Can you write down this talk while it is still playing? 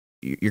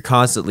you're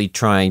constantly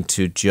trying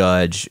to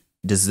judge,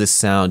 does this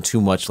sound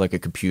too much like a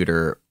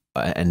computer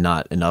and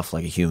not enough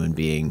like a human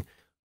being,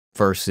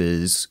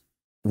 versus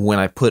when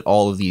I put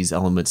all of these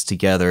elements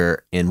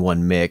together in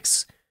one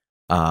mix,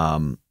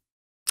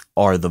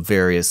 are the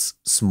various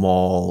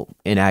small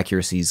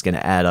inaccuracies going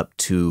to add up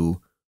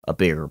to a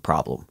bigger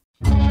problem.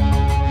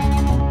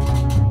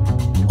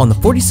 On the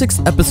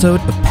 46th episode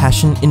of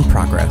Passion in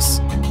Progress,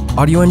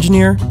 audio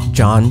engineer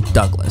John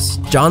Douglas.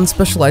 John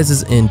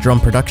specializes in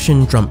drum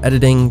production, drum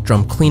editing,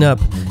 drum cleanup,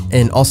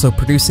 and also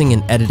producing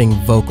and editing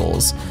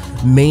vocals,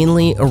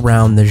 mainly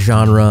around the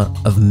genre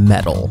of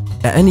metal.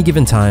 At any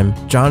given time,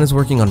 John is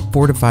working on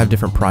 4 to 5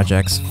 different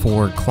projects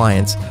for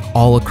clients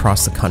all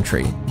across the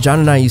country. John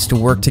and I used to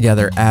work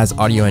together as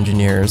audio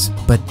engineers,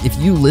 but if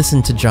you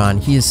listen to John,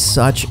 he is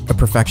such a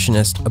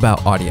perfectionist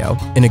about audio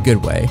in a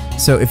good way.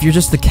 So if you're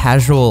just the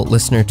casual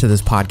listener to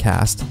this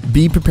podcast,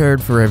 be prepared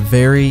for a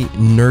very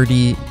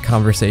nerdy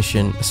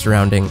conversation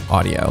surrounding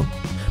audio.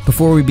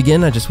 Before we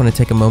begin, I just want to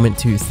take a moment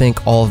to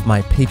thank all of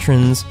my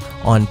patrons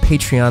on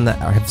Patreon that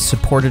have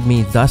supported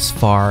me thus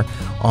far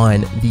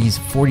on these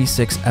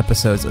 46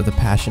 episodes of the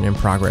Passion in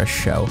Progress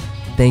show.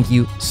 Thank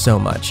you so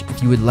much.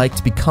 If you would like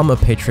to become a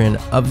patron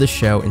of the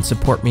show and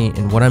support me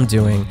in what I'm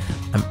doing,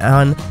 I'm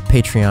on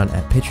Patreon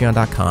at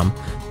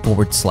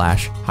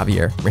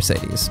patreon.com/Javier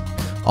Mercedes.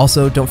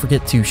 Also, don't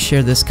forget to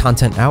share this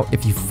content out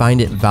if you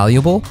find it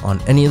valuable on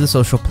any of the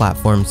social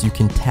platforms. You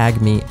can tag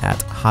me at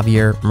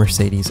Javier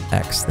Mercedes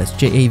X. That's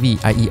JAVIER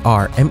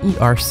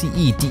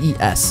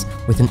MERCEDES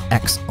with an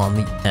X on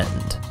the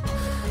end.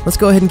 Let's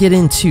go ahead and get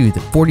into the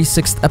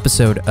 46th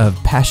episode of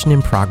Passion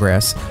in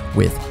Progress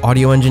with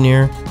audio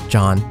engineer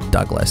John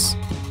Douglas.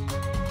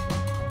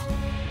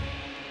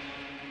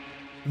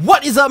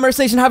 What is up,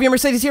 Mercedes? Javier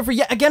Mercedes here for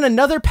yet again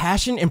another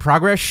Passion in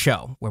Progress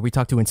show, where we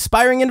talk to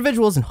inspiring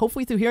individuals, and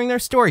hopefully through hearing their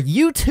story,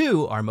 you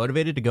too are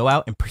motivated to go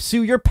out and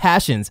pursue your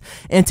passions.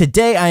 And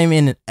today I am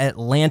in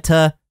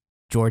Atlanta,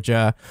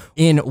 Georgia,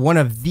 in one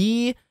of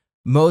the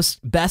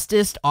most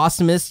bestest,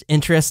 awesomest,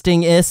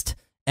 interestingest,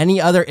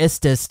 any other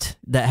istest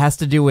that has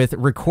to do with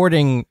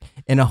recording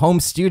in a home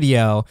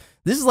studio.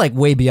 This is like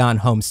way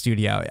beyond home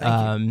studio.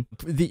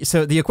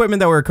 So the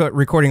equipment that we're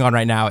recording on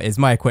right now is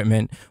my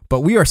equipment, but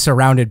we are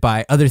surrounded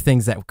by other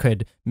things that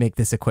could make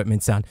this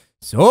equipment sound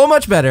so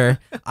much better.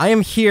 I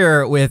am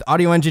here with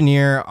audio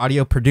engineer,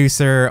 audio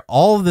producer,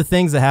 all of the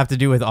things that have to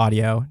do with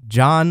audio,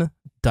 John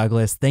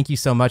Douglas. Thank you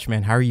so much,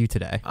 man. How are you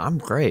today? I'm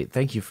great.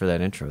 Thank you for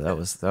that intro. That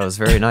was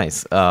very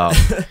nice.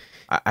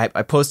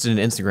 I posted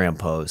an Instagram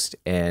post,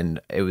 and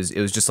it was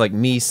just like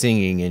me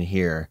singing in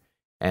here.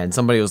 And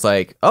somebody was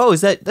like, "Oh,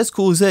 that's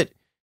cool. Is that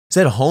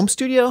a home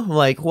studio?" I'm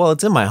like, "Well,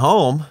 it's in my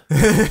home.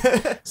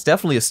 It's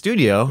definitely a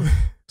studio."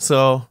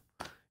 So,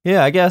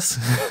 yeah, I guess.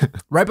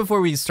 Right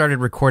before we started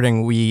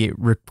recording, we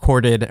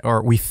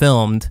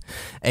filmed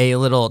a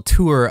little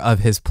tour of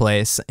his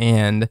place,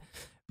 and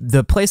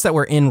the place that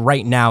we're in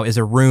right now is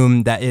a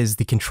room that is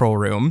the control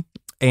room.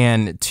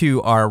 And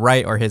to our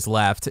right or his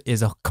left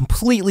is a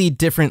completely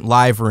different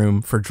live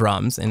room for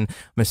drums. And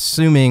I'm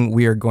assuming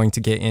we are going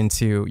to get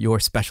into your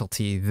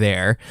specialty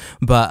there.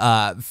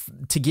 But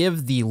to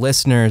give the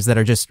listeners that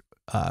are just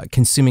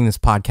consuming this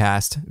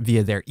podcast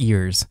via their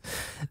ears,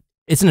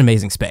 it's an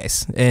amazing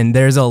space. And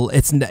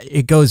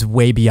it goes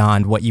way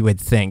beyond what you would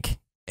think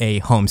a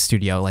home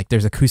studio. Like,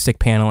 there's acoustic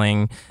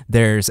paneling,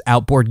 there's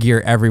outboard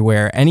gear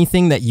everywhere.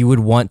 Anything that you would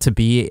want to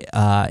be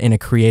in a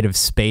creative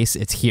space,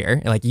 it's here.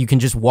 Like, you can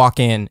just walk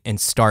in and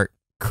start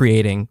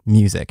creating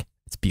music.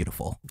 It's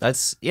beautiful.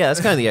 That's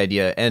kind of the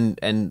idea.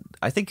 And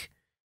I think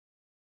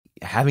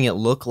having it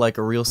look like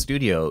a real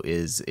studio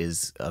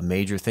is a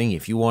major thing.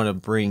 If you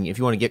want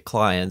to get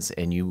clients,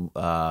 and you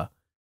have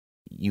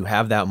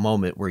that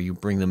moment where you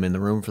bring them in the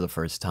room for the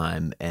first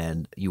time,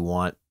 and you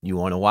want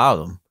to wow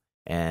them.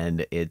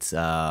 And it's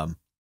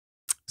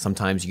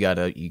sometimes you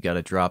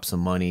gotta drop some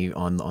money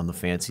on the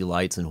fancy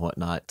lights and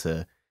whatnot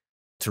to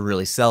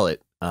really sell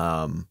it.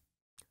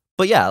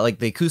 But yeah, like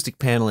the acoustic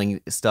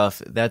paneling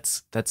stuff,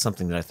 that's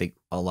something that I think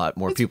a lot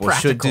more people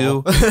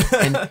practical. Should do.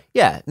 And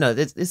yeah, no,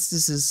 this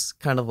is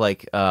kind of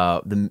like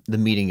the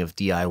meeting of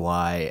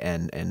DIY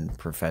and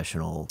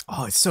professional.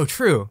 Oh, it's so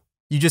true.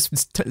 You just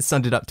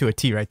summed it up to a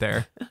T right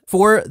there.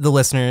 For the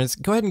listeners,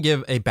 go ahead and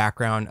give a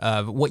background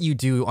of what you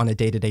do on a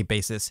day-to-day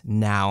basis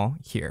now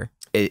here.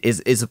 It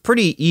is a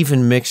pretty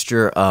even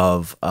mixture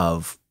of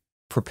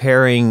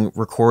preparing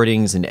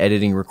recordings and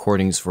editing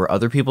recordings for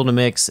other people to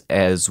mix,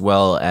 as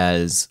well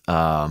as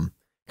kind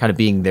of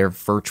being their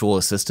virtual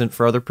assistant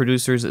for other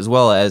producers, as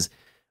well as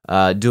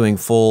doing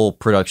full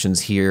productions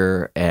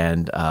here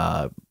and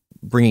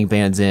bringing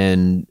bands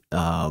in,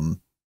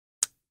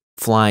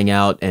 flying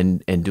out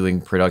and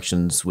doing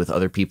productions with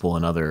other people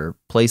in other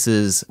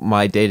places.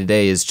 My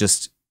day-to-day is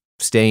just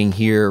staying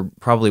here,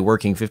 probably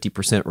working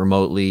 50%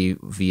 remotely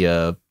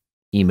via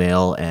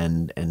email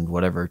and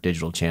whatever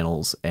digital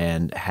channels,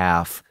 and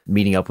half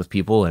meeting up with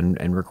people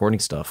and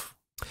recording stuff.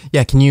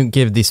 Yeah, can you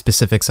give the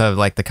specifics of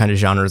like the kind of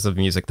genres of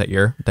music that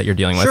you're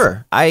dealing with?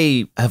 Sure.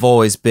 I have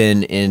always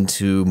been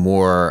into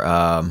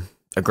more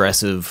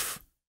aggressive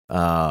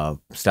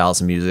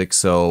styles of music.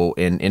 So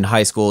in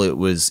high school, it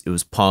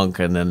was punk,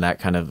 and then that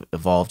kind of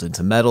evolved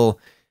into metal.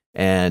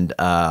 And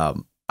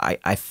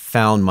I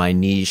found my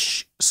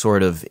niche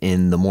sort of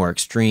in the more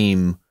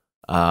extreme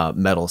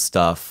metal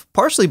stuff,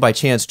 partially by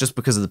chance, just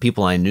because of the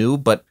people I knew.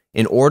 But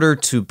in order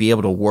to be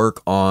able to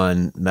work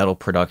on metal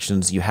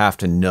productions, you have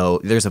to know,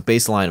 there's a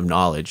baseline of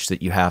knowledge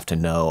that you have to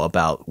know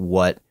about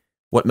what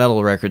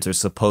metal records are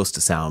supposed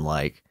to sound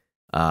like.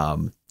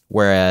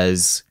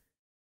 Whereas,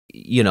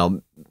 you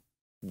know,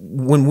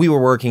 when we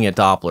were working at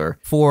Doppler.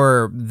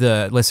 For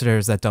the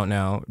listeners that don't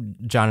know,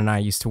 John and I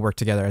used to work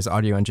together as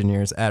audio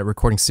engineers at a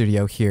recording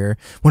studio here,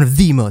 one of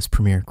the most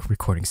premier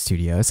recording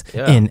studios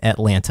in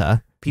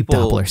Atlanta,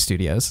 Doppler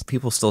Studios.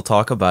 People still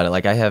talk about it.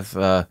 Like I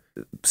have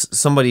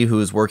somebody who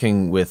is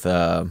working with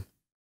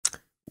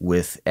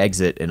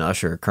Exit and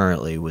Usher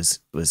currently was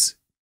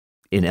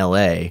in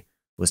LA,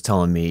 was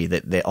telling me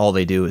that all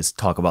they do is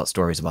talk about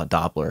stories about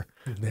Doppler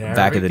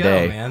back in the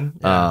day. Man.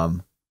 Yeah.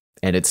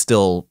 And it's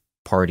still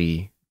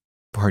party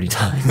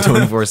time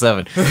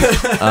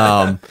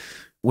 24/7.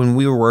 When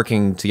we were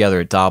working together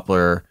at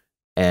Doppler,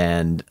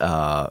 and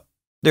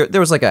there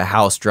was like a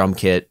house drum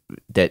kit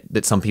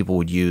that some people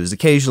would use.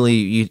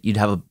 Occasionally you'd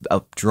have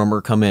a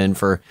drummer come in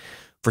for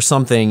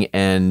something,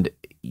 and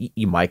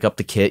you mic up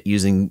the kit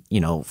using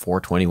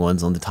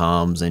 421s on the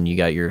toms, and you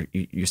got your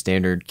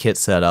standard kit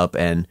set up,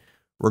 and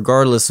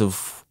regardless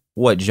of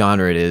what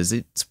genre it is,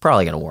 it's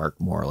probably going to work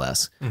more or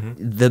less.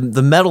 Mm-hmm.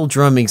 The metal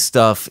drumming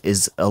stuff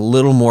is a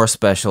little more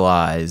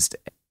specialized.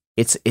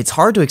 It's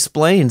hard to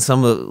explain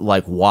some of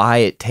like why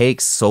it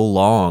takes so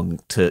long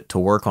to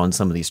work on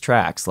some of these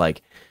tracks.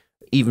 Like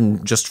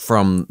even just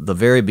from the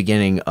very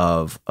beginning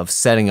of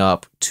setting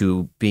up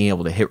to being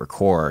able to hit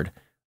record,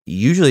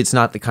 usually it's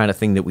not the kind of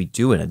thing that we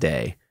do in a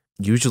day.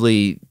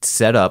 Usually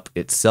setup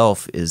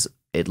itself is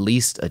at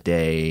least a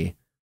day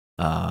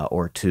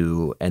or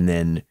two, and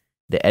then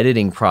the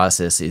editing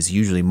process is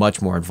usually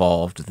much more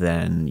involved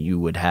than you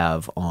would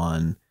have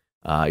on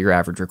your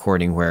average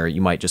recording, where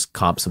you might just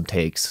comp some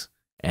takes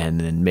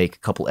and then make a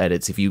couple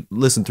edits if you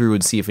listen through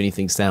and see if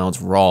anything sounds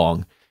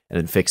wrong, and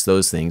then fix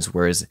those things.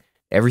 Whereas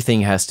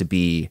everything has to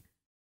be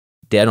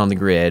dead on the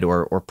grid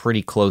or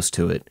pretty close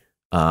to it.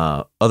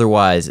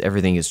 Otherwise,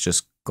 everything is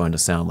just going to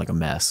sound like a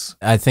mess.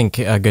 I think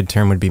a good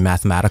term would be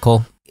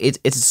mathematical. It's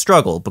a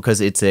struggle,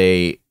 because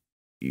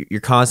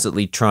you're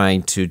constantly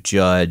trying to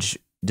judge,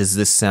 does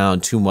this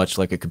sound too much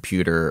like a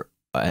computer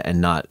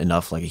and not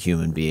enough like a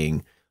human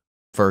being,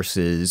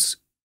 versus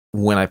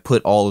when I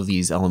put all of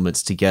these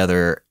elements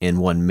together in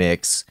one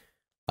mix,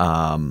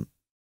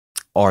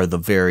 are the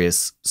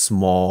various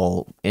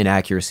small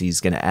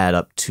inaccuracies going to add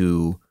up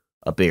to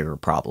a bigger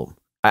problem?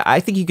 I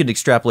think you could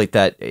extrapolate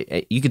that.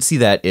 You could see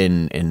that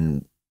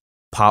in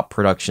pop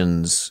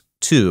productions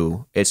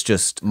too. It's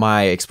just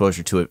my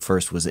exposure to it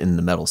first was in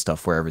the metal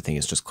stuff, where everything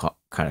is just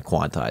kind of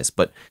quantized.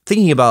 But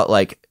thinking about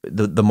like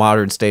the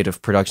modern state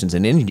of productions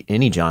in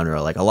any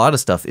genre, like a lot of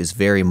stuff is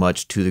very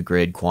much to the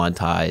grid,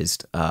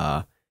 quantized.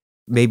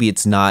 Maybe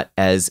it's not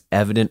as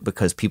evident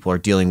because people are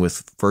dealing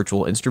with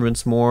virtual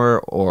instruments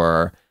more,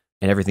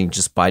 and everything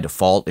just by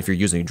default. If you're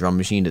using a drum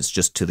machine, it's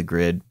just to the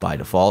grid by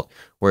default.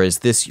 Whereas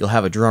this, you'll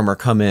have a drummer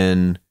come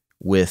in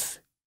with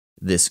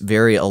this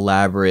very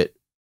elaborate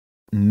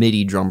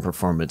MIDI drum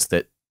performance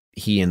that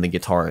he and the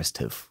guitarist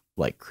have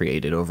like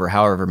created over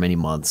however many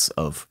months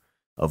of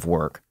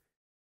work.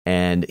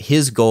 And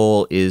his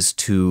goal is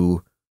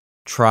to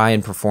try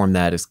and perform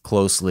that as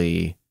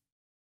closely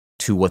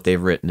to what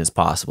they've written as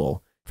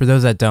possible. For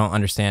those that don't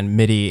understand,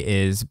 MIDI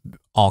is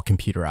all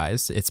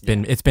computerized. It's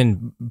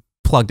been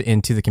plugged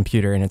into the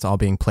computer, and it's all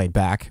being played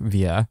back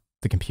via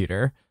the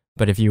computer.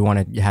 But if you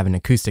want to have an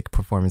acoustic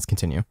performance,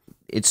 continue.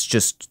 It's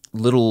just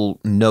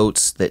little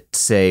notes that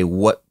say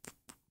what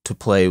to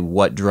play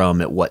what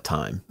drum at what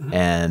time. Mm-hmm.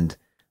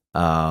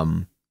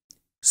 And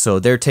so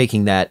they're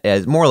taking that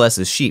as more or less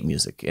as sheet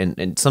music.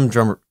 And some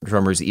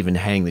drummers even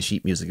hang the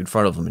sheet music in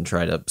front of them and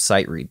try to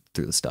sight read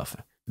through the stuff.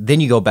 Then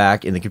you go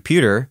back in the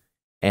computer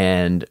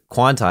and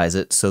quantize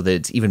it so that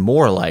it's even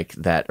more like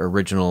that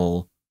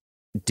original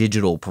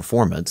digital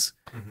performance.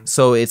 Mm-hmm.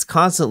 So it's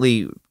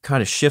constantly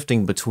kind of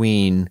shifting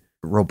between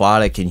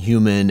robotic and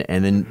human.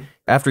 And then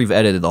after you've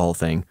edited the whole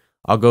thing,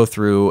 I'll go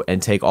through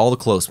and take all the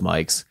close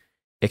mics,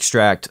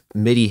 extract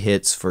MIDI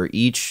hits for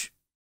each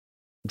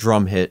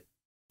drum hit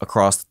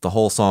across the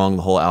whole song,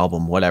 the whole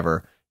album,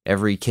 whatever,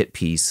 every kit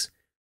piece,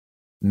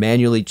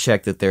 manually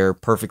check that they're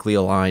perfectly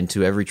aligned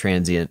to every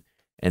transient,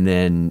 and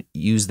then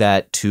use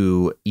that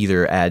to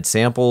either add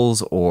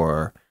samples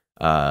or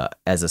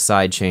as a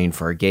side chain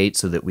for a gate,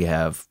 so that we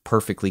have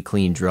perfectly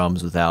clean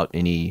drums without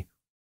any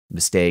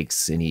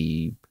mistakes,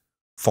 any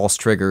false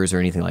triggers or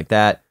anything like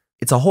that.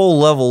 It's a whole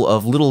level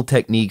of little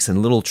techniques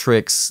and little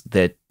tricks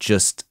that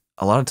just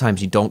a lot of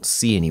times you don't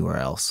see anywhere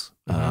else.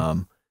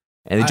 Mm-hmm.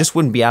 And it just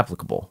wouldn't be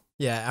applicable.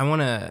 Yeah, I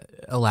want to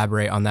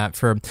elaborate on that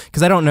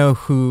because I don't know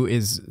who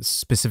is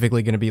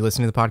specifically going to be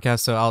listening to the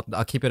podcast, so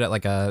I'll keep it at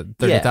like a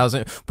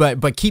 30,000.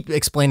 But keep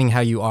explaining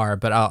how you are.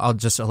 But I'll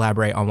just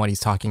elaborate on what he's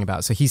talking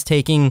about. So he's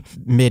taking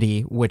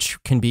MIDI,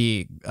 which can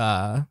be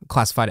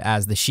classified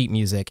as the sheet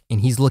music, and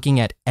he's looking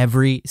at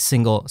every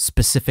single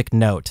specific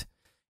note,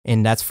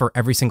 and that's for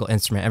every single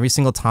instrument, every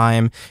single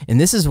time. And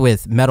this is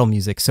with metal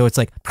music, so it's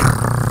like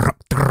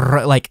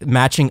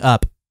matching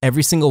up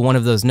every single one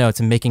of those notes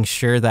and making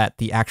sure that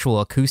the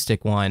actual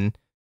acoustic one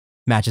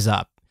matches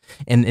up.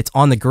 And it's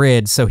on the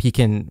grid, so he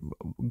can,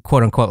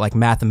 quote unquote, like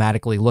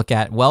mathematically look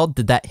at, well,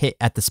 did that hit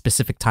at the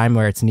specific time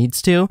where it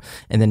needs to?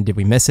 And then did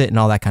we miss it and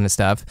all that kind of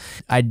stuff.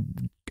 I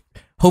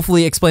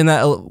hopefully explain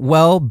that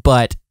well,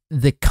 but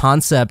the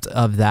concept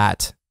of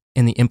that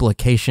and the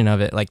implication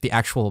of it, like the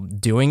actual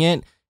doing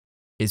it,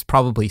 is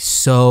probably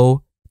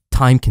so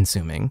time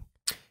consuming.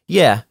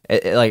 Yeah,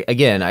 like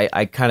again,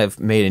 I kind of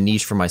made a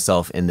niche for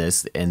myself in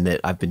this, and that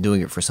I've been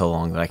doing it for so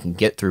long that I can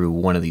get through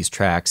one of these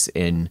tracks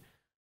in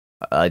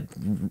a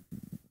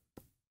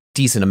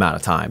decent amount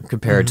of time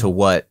compared to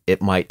what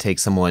it might take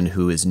someone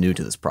who is new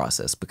to this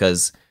process.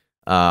 Because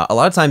a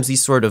lot of times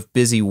these sort of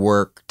busy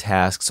work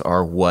tasks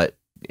are what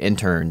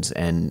interns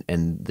and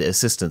the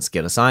assistants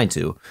get assigned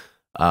to,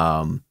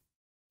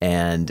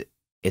 and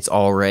it's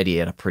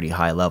already at a pretty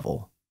high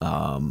level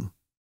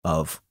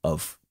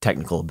of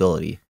technical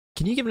ability.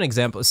 Can you give an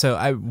example?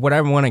 So what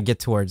I want to get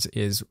towards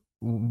is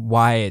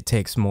why it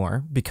takes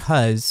more,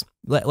 because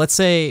let's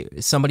say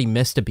somebody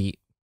missed a beat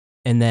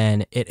and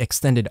then it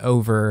extended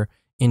over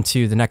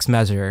into the next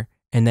measure,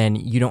 and then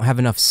you don't have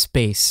enough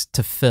space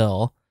to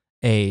fill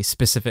a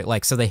specific,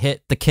 like, so they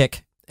hit the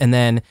kick and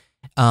then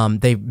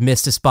they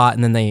missed a spot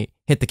and then they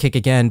hit the kick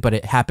again, but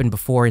it happened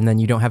before, and then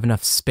you don't have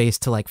enough space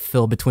to like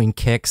fill between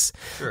kicks.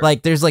 Sure.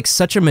 Like there's like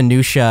such a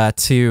minutia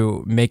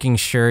to making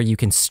sure you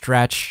can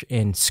stretch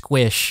and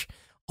squish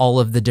all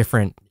of the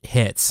different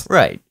hits.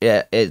 Right.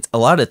 Yeah. It's a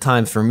lot of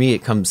times for me,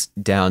 it comes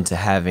down to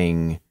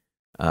having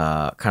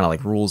kind of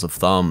like rules of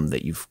thumb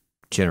that you've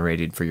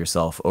generated for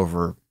yourself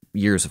over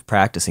years of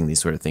practicing these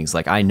sort of things.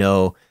 Like I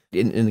know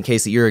in the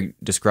case that you're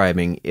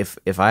describing, if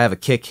I have a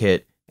kick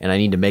hit and I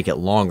need to make it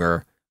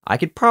longer, I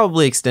could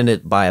probably extend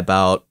it by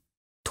about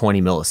 20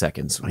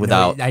 milliseconds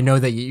without. I know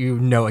that you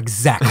know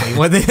exactly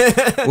what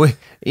they.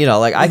 You know,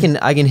 like I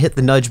can hit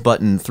the nudge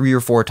button 3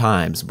 or 4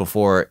 times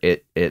before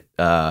it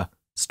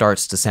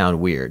starts to sound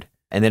weird.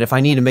 And then if I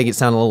need to make it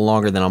sound a little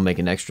longer, then I'll make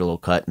an extra little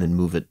cut and then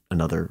move it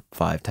another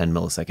 5-10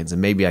 milliseconds,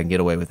 and maybe I can get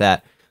away with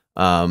that.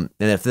 And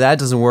if that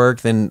doesn't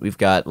work, then we've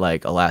got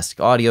like elastic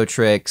audio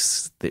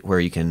tricks where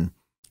you can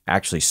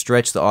actually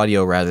stretch the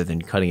audio rather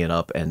than cutting it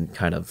up and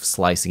kind of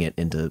slicing it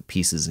into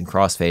pieces and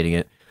crossfading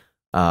it.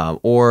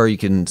 Or you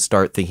can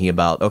start thinking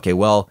about, okay,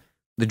 well,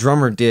 the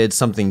drummer did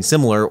something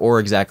similar or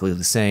exactly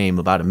the same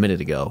about a minute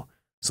ago.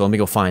 So let me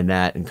go find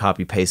that and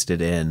copy paste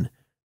it in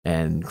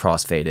and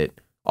crossfade it.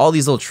 All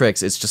these little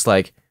tricks, it's just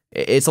like,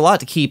 it's a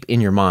lot to keep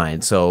in your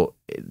mind. So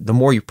the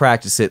more you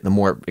practice it, the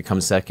more it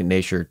becomes second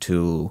nature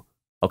to,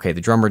 okay,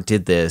 the drummer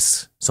did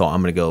this, so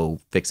I'm going to go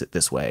fix it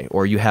this way.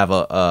 Or you have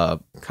a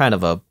kind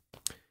of a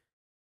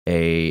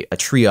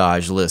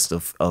triage list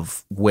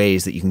of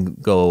ways that you can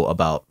go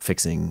about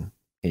fixing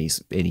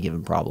any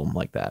given problem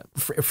like that.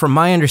 From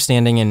my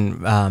understanding and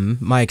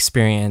my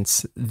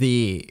experience,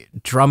 the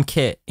drum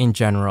kit in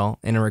general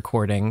in a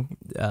recording,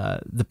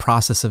 the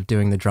process of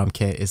doing the drum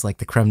kit is like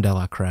the creme de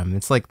la creme.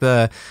 It's like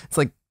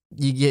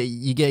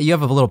you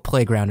have a little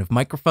playground of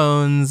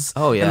microphones.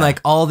 Oh yeah, and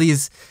like all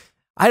these.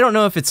 I don't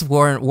know if it's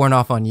worn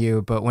off on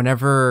you, but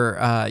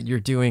whenever you're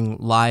doing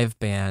live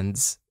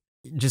bands,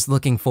 just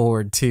looking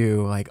forward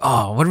to like,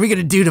 oh, what are we going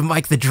to do to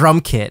mic the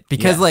drum kit?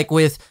 Because like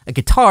with a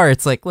guitar,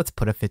 it's like, let's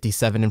put a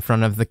 57 in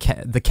front of the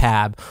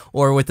cab,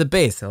 or with the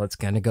bass, so it's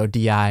going to go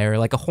DI, or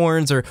like a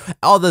horns, or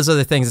all those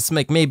other things. It's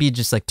like maybe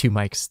just like 2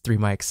 mics, 3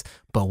 mics.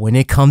 But when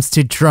it comes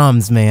to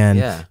drums,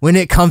 man, when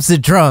it comes to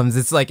drums,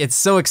 it's like, it's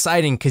so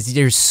exciting because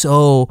there's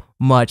so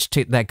much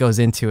that goes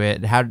into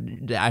it.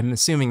 I'm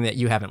assuming that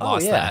you haven't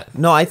lost that.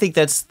 No, I think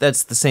that's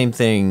the same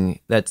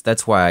thing.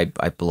 That's why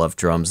I love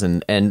drums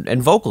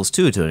and vocals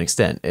too, to an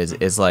extent,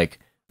 is like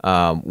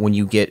when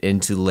you get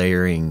into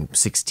layering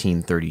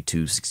 16,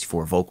 32,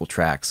 64 vocal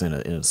tracks in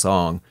a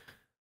song,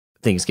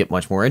 things get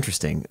much more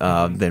interesting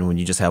than when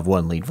you just have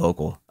one lead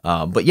vocal.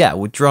 But yeah,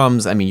 with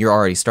drums, I mean, you're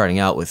already starting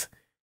out with,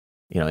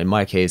 you know, in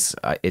my case,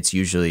 it's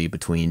usually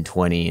between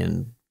 20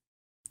 and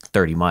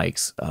 30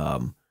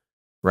 mics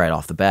right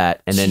off the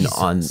bat. And then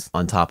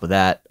on top of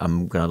that,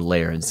 I'm going to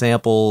layer in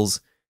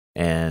samples.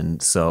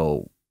 And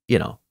so, you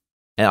know,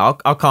 and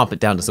I'll comp it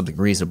down to something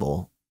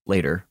reasonable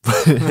later.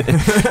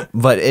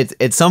 But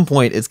at some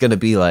point, it's going to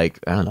be like,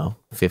 I don't know,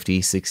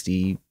 50,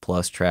 60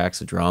 plus tracks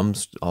of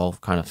drums all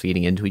kind of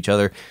feeding into each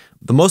other.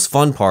 The most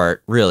fun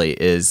part really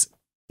is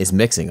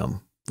mixing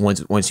them.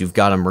 Once you've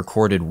got them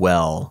recorded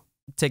well.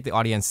 Take the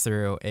audience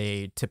through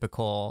a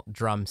typical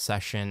drum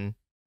session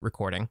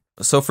recording.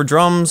 So for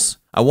drums,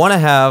 I want to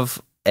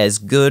have as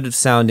good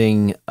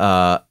sounding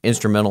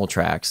instrumental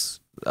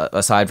tracks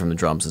aside from the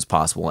drums as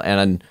possible,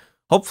 and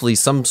hopefully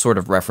some sort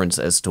of reference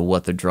as to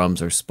what the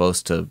drums are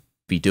supposed to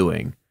be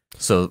doing.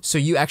 So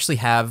you actually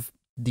have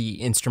the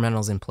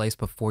instrumentals in place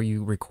before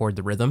you record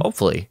the rhythm?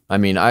 Hopefully. I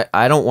mean,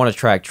 I don't want to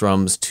track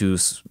drums to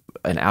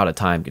an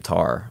out-of-time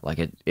guitar. Like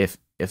if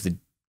the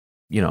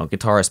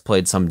guitarist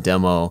played some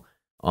demo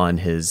on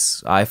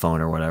his iPhone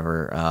or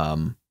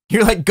whatever,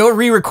 you're like, go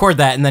re-record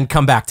that and then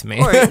come back to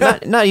me. Or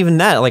not even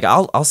that. Like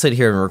I'll sit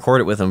here and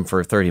record it with him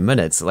for 30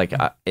 minutes. Like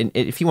and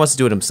if he wants to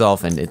do it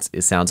himself and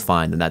it sounds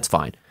fine, then that's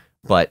fine.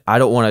 But I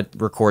don't want to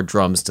record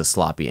drums to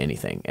sloppy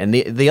anything. And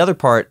the other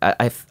part,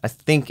 I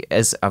think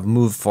as I've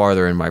moved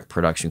farther in my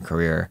production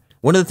career,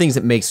 one of the things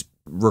that makes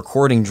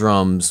recording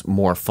drums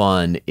more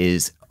fun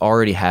is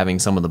already having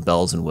some of the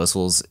bells and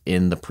whistles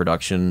in the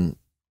production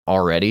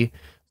already.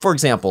 For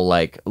example,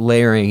 like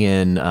layering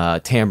in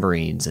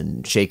tambourines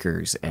and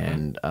shakers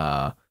and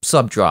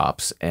sub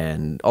drops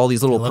and all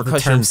these little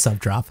percussion sub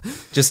drop.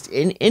 Just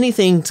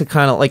anything to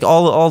kind of like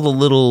all the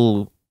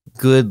little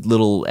good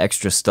little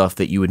extra stuff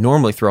that you would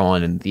normally throw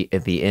on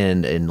at the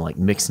end in like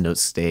mixed note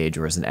stage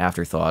or as an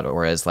afterthought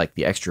or as like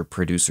the extra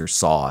producer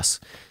sauce.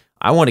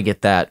 I want to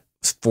get that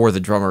for the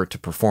drummer to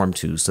perform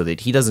to so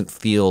that he doesn't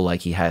feel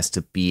like he has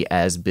to be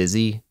as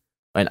busy.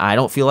 And I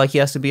don't feel like he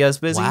has to be as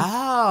busy.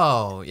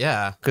 Wow,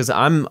 yeah. Because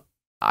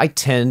I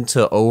tend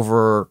to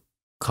over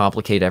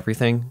complicate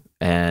everything,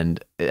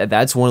 and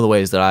that's one of the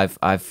ways that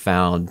I've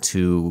found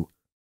to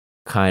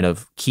kind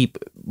of keep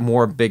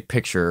more big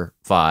picture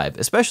vibe.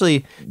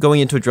 Especially going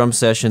into a drum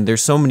session,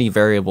 there's so many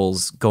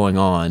variables going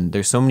on.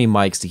 There's so many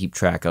mics to keep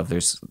track of.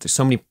 There's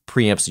so many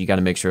preamps you got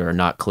to make sure are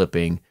not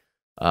clipping.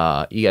 You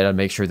got to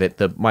make sure that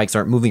the mics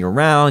aren't moving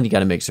around. You got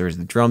to make sure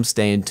the drums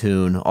stay in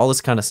tune. All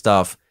this kind of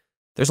stuff.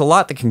 There's a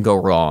lot that can go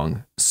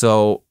wrong.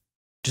 So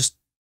just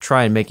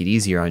try and make it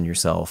easier on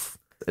yourself.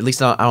 At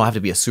least I don't have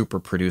to be a super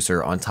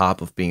producer on top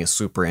of being a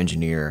super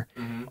engineer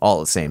all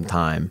at the same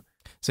time.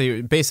 So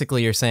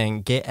you're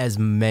saying get as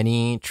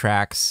many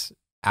tracks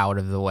out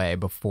of the way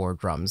before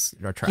drums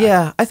are tracked.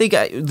 Yeah, I think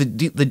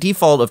the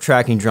default of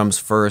tracking drums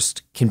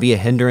first can be a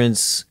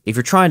hindrance if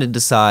you're trying to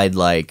decide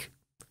like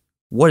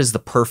what is the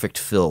perfect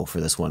fill for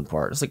this one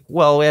part. It's like,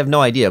 well, we have no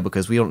idea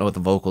because we don't know what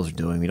the vocals are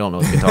doing. We don't know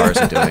what the guitars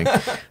are doing.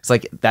 It's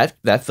like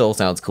that fill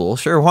sounds cool.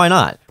 Sure, why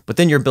not? But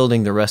then you're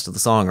building the rest of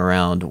the song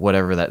around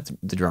whatever that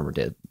the drummer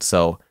did.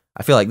 So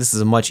I feel like this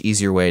is a much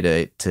easier way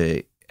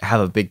to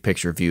have a big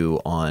picture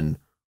view on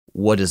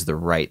what is the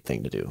right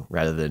thing to do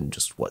rather than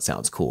just what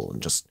sounds cool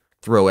and just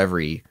throw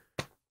every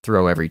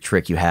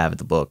trick you have at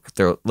the book.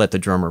 Let the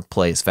drummer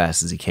play as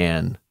fast as he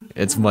can.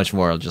 It's much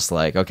more just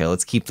like, okay,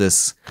 let's keep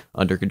this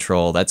under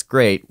control. That's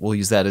great. We'll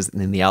use that as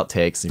in the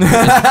outtakes and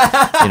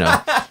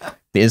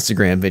the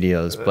Instagram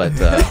videos. But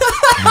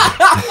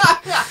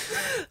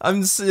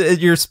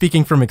you're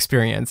speaking from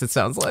experience, it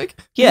sounds like.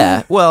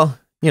 Yeah, well,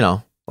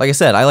 like I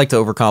said, I like to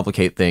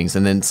overcomplicate things,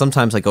 and then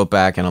sometimes I go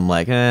back and I'm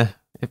like,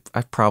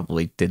 I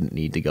probably didn't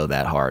need to go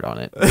that hard on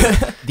it.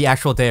 The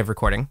actual day of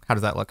recording, how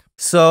does that look?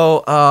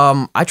 So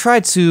I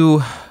tried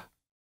to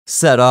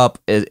set up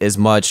as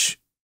much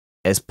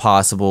as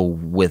possible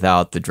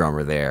without the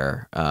drummer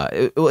there,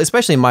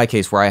 especially in my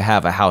case where I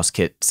have a house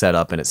kit set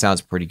up and it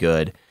sounds pretty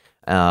good.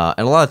 And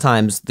a lot of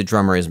times the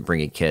drummer isn't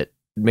bringing kit.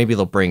 Maybe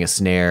they'll bring a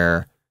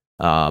snare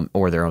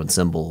or their own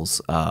cymbals.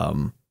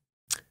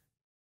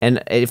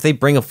 And if they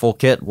bring a full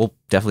kit, we'll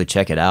definitely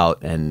check it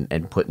out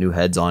and put new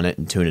heads on it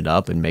and tune it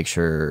up and make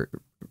sure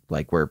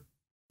like we're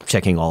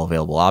checking all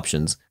available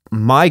options.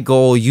 My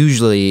goal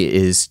usually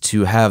is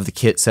to have the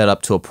kit set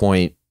up to a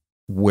point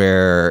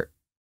where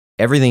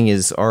everything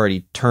is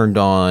already turned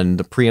on,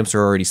 the preamps are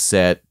already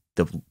set,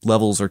 the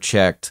levels are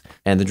checked,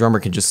 and the drummer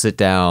can just sit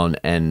down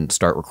and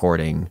start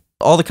recording.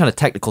 All the kind of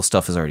technical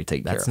stuff is already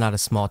taken care of. That's not a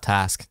small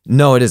task.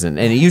 No, it isn't.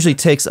 And it usually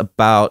takes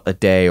about a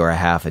day or a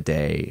half a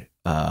day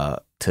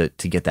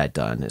to get that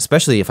done,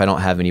 especially if I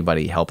don't have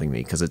anybody helping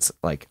me, because it's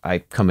like I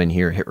come in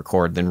here, hit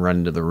record, then run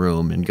into the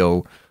room and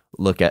go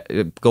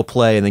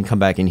play, and then come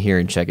back in here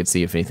and check and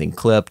see if anything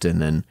clipped,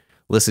 and then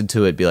listen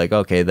to it, be like,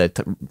 okay, that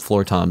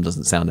floor tom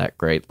doesn't sound that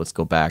great. Let's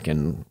go back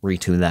and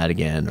retune that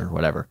again or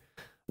whatever.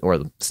 Or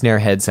the snare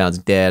head sounds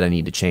dead. I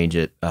need to change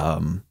it.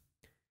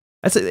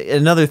 That's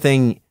another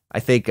thing. I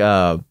think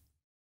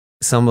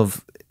some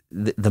of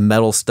the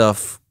metal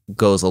stuff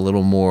goes a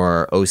little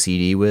more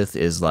OCD with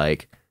is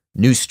like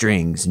new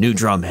strings, new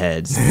drum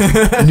heads,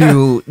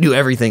 new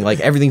everything. Like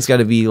everything's got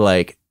to be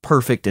like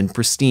perfect and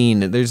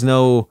pristine. There's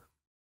no,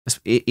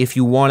 if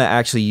you want to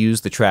actually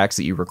use the tracks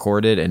that you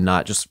recorded and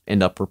not just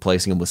end up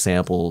replacing them with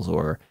samples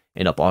or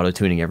end up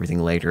auto-tuning everything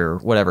later or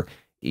whatever,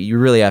 you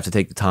really have to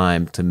take the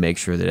time to make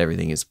sure that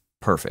everything is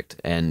perfect.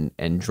 And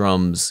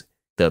drums,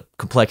 the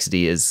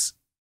complexity is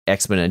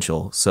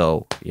exponential.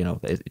 So,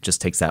 it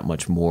just takes that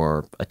much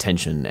more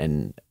attention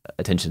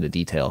to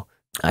detail.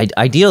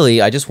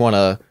 Ideally, I just want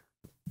to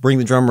bring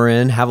the drummer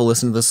in, have a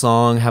listen to the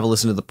song, have a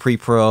listen to the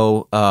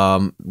pre-pro,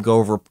 go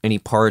over any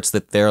parts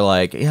that they're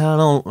like, yeah, I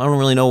don't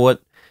really know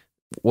what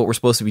we're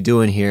supposed to be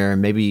doing here,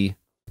 and maybe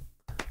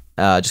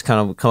just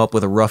kind of come up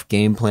with a rough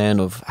game plan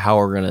of how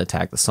we're going to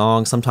attack the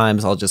song.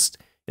 Sometimes I'll just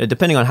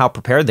depending on how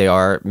prepared they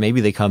are,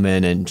 maybe they come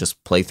in and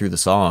just play through the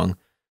song.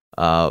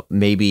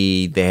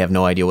 Maybe they have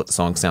no idea what the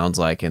song sounds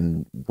like,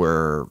 and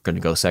we're going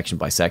to go section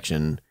by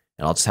section,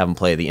 and I'll just have them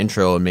play the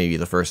intro and maybe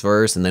the first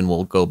verse, and then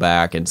we'll go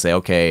back and say,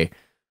 okay,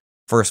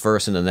 first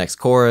verse into the next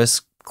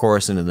chorus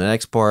into the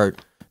next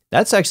part.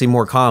 That's actually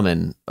more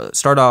common.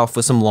 Start off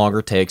with some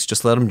longer takes,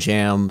 just let them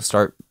jam,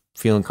 start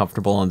feeling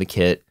comfortable on the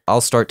kit.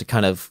 I'll start to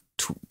kind of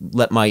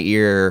let my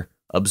ear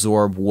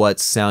absorb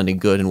what's sounding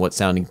good and what's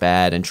sounding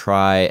bad, and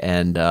try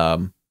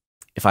and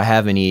if I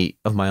have any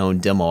of my own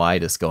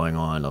demoitis going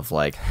on, of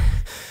like,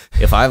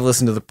 if I've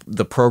listened to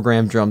the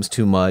program drums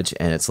too much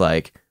and it's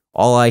like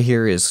all I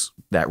hear is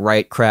that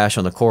right crash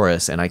on the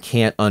chorus and I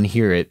can't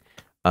unhear it,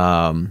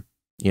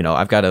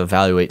 I've got to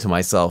evaluate to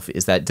myself,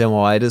 is that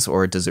demoitis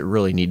or does it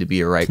really need to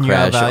be a right Can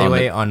crash? You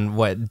evaluate on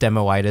what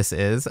demoitis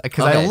is?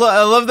 Because Okay.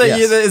 I love that.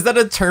 Yes. Is that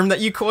a term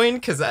that you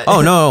coined?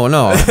 Oh,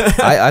 no.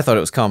 I thought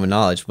it was common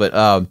knowledge, but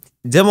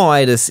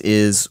demoitis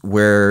is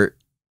where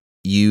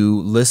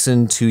you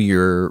listen to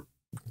your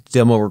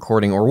demo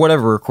recording or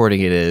whatever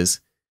recording it is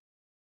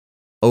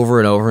over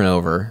and over and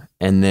over,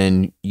 and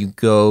then you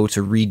go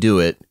to redo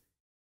it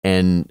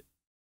and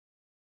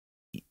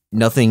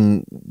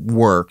nothing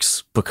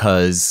works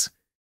because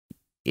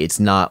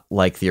it's not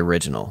like the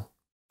original.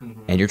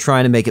 Mm-hmm. And you're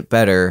trying to make it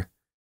better,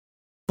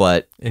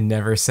 but it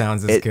never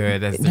sounds as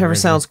good as it never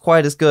sounds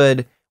quite as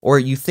good, or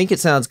you think it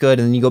sounds good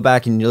and then you go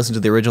back and you listen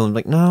to the original and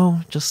like, no,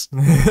 just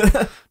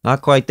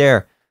not quite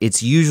there.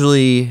 It's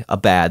usually a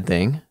bad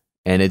thing,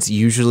 and it's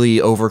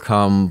usually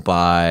overcome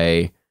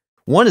by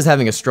one is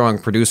having a strong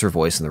producer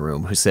voice in the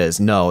room who says,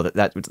 no,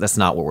 that's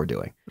not what we're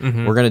doing.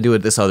 Mm-hmm. We're going to do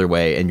it this other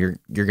way, and you're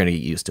going to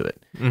get used to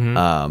it.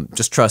 Mm-hmm.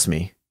 Just trust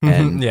me,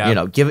 and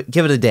give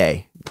it a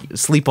day,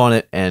 sleep on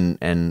it,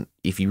 and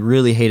if you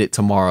really hate it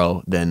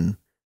tomorrow, then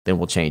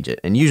we'll change it.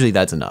 And usually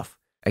that's enough.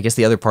 I guess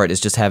the other part is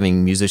just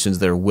having musicians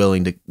that are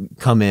willing to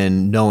come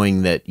in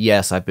knowing that,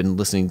 yes, I've been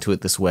listening to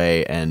it this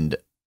way, and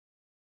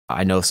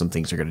I know some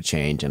things are going to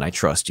change, and I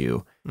trust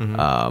you.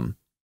 Mm-hmm.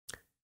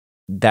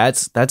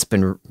 That's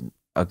been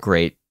a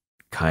great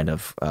kind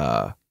of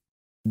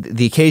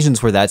the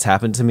occasions where that's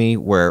happened to me,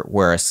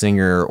 where a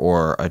singer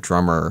or a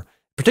drummer,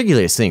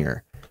 particularly a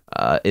singer,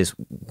 is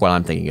what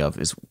I'm thinking of,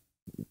 is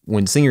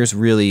when singers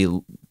really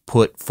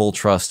put full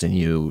trust in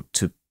you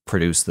to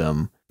produce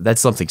them.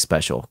 That's something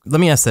special. Let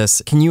me ask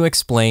this. Can you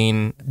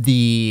explain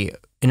the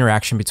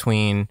interaction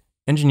between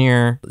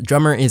engineer,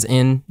 drummer is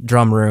in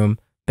drum room,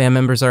 band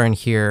members are in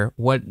here?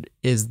 What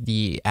is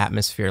the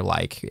atmosphere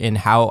like, and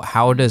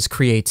how does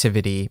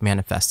creativity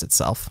manifest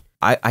itself?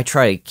 I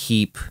try to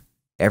keep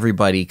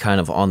everybody kind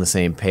of on the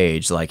same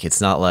page. Like,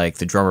 it's not like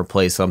the drummer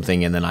plays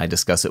something and then I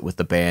discuss it with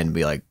the band and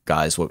be like,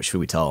 guys, what should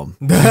we tell them?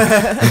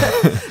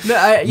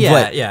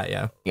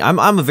 Yeah.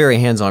 I'm a very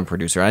hands-on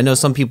producer. I know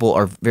some people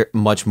are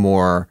much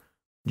more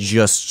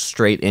just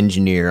straight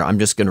engineer. I'm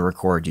just going to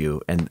record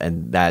you,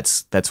 and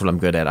that's what I'm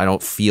good at. I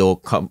don't feel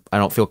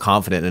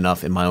confident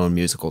enough in my own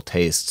musical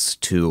tastes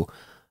to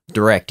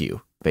direct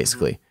you,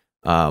 basically.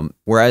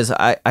 Whereas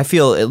I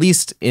feel, at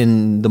least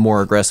in the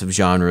more aggressive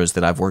genres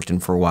that I've worked in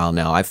for a while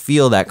now, I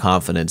feel that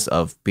confidence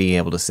of being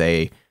able to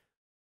say,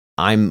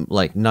 I'm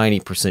like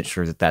 90%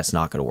 sure that that's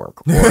not going to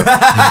work.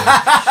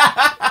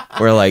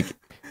 Or like,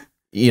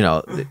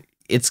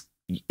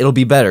 it'll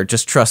be better.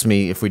 Just trust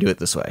me if we do it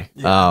this way.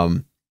 Yeah.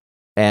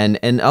 And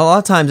a lot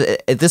of times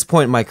at this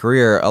point in my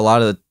career, a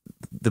lot of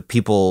the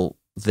people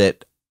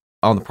that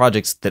on the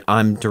projects that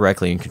I'm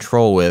directly in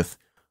control with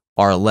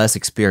are less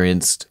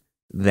experienced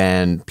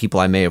than people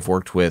I may have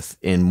worked with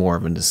in more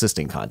of an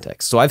assisting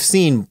context. So I've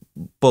seen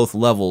both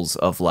levels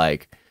of,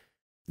 like,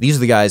 these are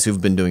the guys who've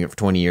been doing it for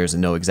 20 years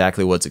and know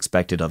exactly what's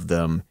expected of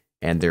them,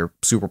 and they're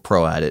super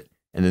pro at it.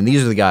 And then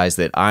these are the guys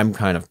that I'm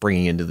kind of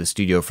bringing into the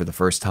studio for the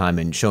first time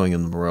and showing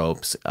them the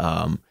ropes,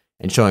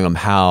 and showing them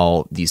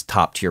how these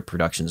top tier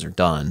productions are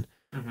done.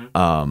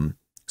 Mm-hmm.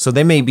 So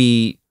they may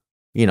be,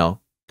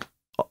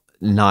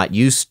 not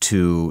used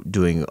to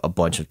doing a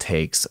bunch of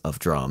takes of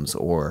drums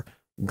or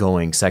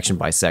going section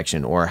by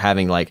section, or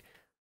having, like,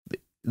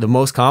 the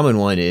most common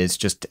one is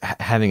just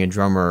having a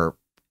drummer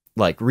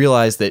like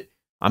realize that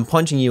I'm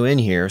punching you in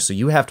here, so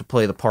you have to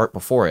play the part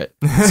before it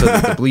so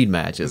that the bleed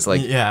matches.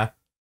 Like, yeah.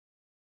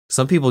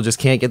 Some people just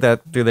can't get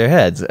that through their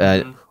heads,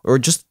 or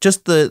just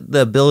the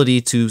ability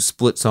to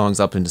split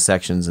songs up into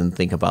sections and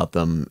think about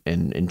them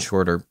in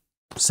shorter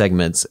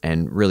segments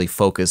and really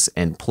focus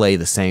and play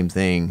the same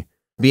thing,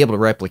 be able to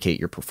replicate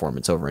your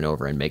performance over and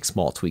over and make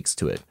small tweaks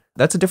to it.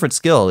 That's a different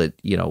skill that,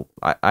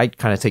 I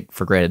kind of take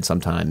for granted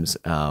sometimes,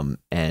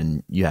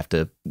 and you have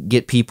to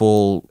get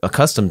people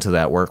accustomed to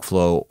that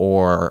workflow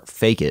or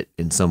fake it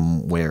in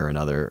some way or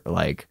another.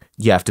 Like,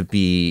 you have to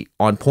be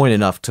on point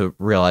enough to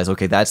realize,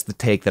 okay, that's the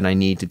take that I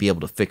need to be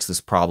able to fix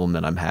this problem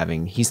that I'm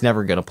having. He's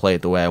never going to play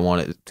it the way I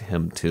want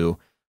him to,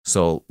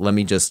 so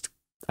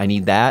I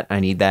need that,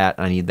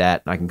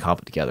 and I can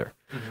comp it together.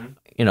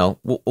 Mm-hmm.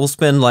 We'll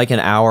spend like an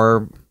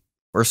hour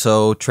or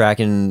so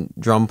tracking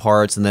drum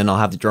parts, and then I'll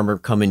have the drummer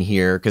come in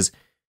here, because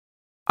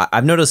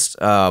I've noticed,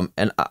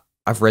 and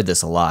I've read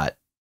this a lot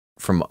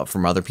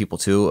from other people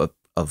too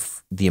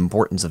of the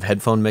importance of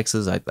headphone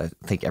mixes. I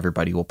think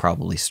everybody will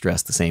probably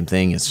stress the same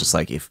thing. It's just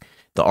like if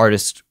the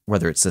artist,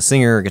 whether it's a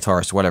singer,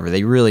 guitarist, whatever,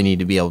 they really need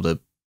to be able to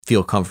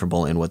feel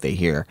comfortable in what they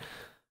hear.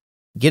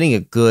 Getting a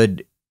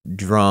good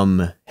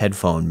drum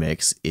headphone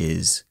mix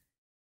is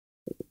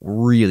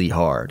really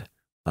hard.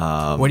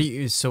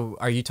 So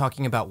are you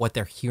talking about what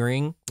they're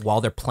hearing while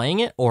they're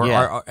playing it,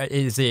 or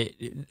is it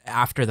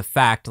after the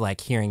fact,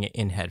 like hearing it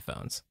in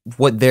headphones?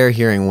 What they're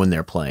hearing when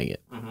they're playing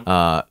it.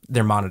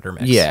 Their monitor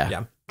mix.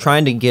 Yeah.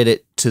 Trying to get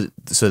it to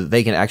so that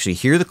they can actually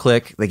hear the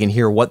click, they can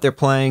hear what they're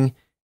playing,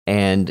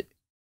 and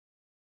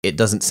it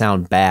doesn't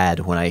sound bad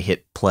when I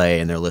hit play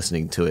and they're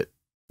listening to it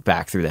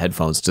back through the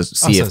headphones to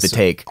see if the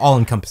take all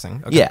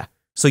encompassing. Okay. Yeah.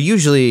 So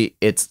usually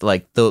it's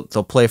like they'll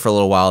play for a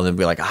little while and then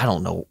be like, I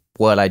don't know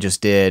what I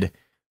just did.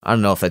 I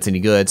don't know if that's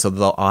any good.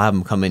 So I'll have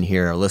them come in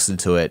here, listen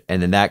to it,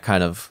 and then that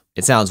kind of,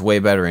 it sounds way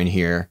better in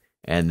here.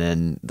 And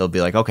then they'll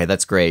be like, okay,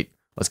 that's great.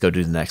 Let's go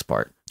do the next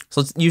part.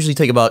 So it's usually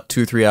take about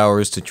 2-3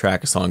 hours to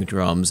track a song of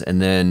drums. And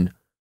then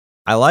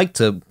I like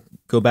to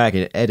go back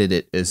and edit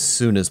it as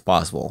soon as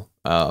possible.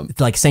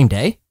 Like same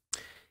day?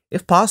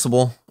 If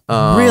possible.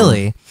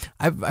 Really?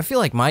 I feel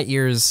like my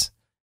ears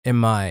and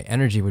my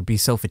energy would be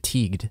so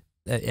fatigued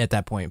at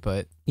that point,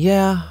 but...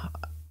 Yeah.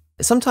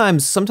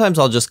 Sometimes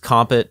I'll just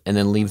comp it and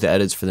then leave the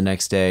edits for the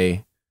next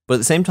day. But at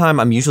the same time,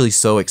 I'm usually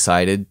so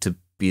excited to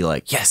be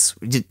like, yes,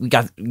 we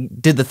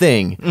did the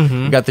thing.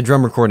 We got the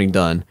drum recording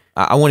done.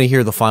 I want to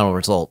hear the final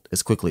result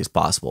as quickly as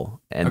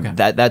possible. And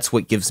that's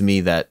what gives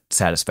me that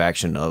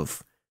satisfaction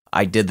of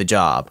I did the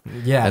job.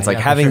 Yeah. It's like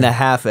having the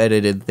half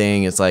edited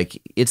thing. It's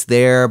like, it's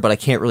there, but I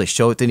can't really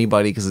show it to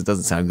anybody because it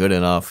doesn't sound good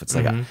enough. It's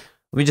like, let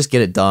me just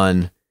get it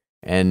done.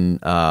 And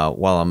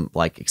while I'm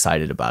like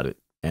excited about it.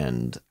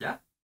 And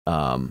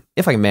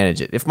if I can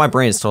manage it, if my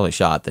brain is totally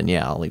shot, then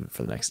I'll leave it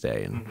for the next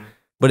day. And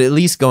but at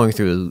least going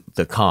through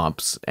the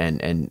comps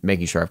and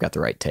making sure I've got the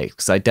right takes,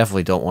 because I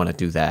definitely don't want to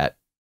do that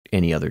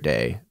any other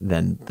day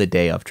than the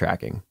day of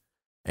tracking.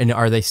 And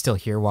are they still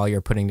here while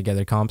you're putting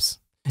together comps?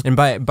 And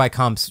by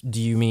comps,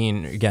 do you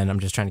mean, again, I'm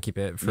just trying to keep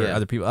it for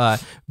other people.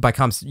 By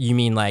comps, you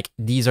mean like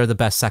these are the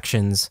best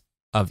sections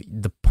of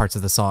the parts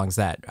of the songs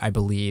that I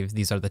believe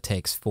these are the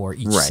takes for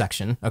each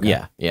section.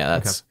 Okay. Yeah,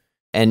 that's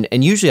and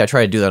usually I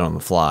try to do that on the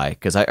fly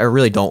because I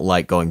really don't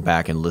like going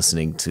back and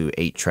listening to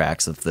 8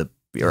 tracks of the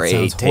or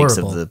 8 takes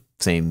of the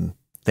same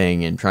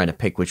thing and trying to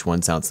pick which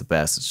one sounds the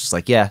best. It's just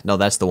like, no,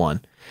 that's the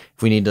one.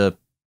 If we need to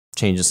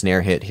change a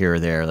snare hit here or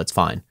there, that's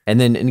fine. And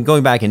then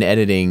going back and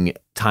editing,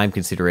 time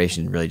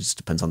consideration really just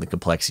depends on the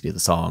complexity of the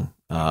song.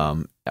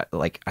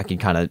 Like I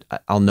can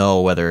I'll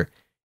know whether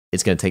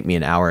it's going to take me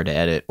an hour to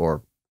edit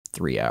or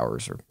 3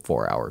 hours or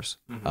 4 hours.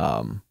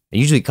 It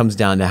usually comes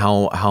down to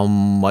how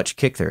much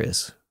kick there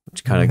is,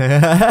 which kind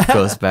of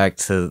goes back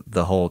to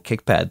the whole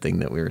kick pad thing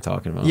that we were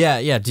talking about.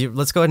 Yeah.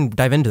 Let's go ahead and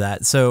dive into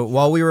that. So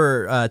while we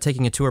were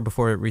taking a tour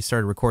before we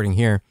started recording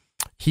here,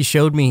 he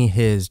showed me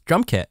his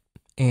drum kit.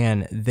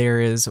 And there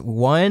is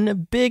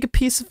one big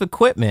piece of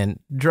equipment,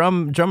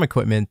 drum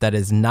equipment, that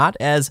is not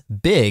as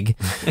big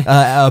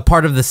a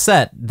part of the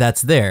set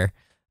that's there.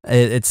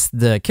 It's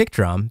the kick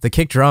drum. The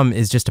kick drum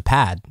is just a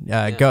pad.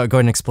 Go ahead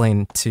and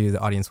explain to the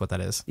audience what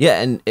that is.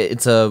 Yeah, and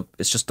it's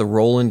just the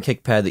roll-in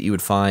kick pad that you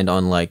would find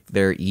on like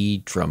their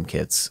drum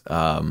kits.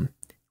 Well,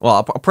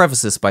 I'll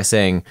preface this by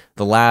saying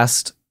the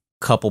last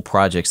couple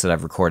projects that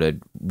I've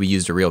recorded, we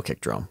used a real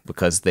kick drum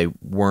because they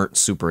weren't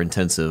super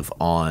intensive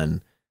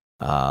on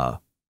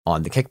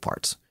the kick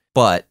parts.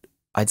 But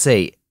I'd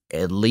say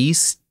at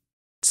least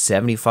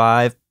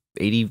 75-80%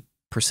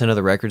 of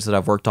the records that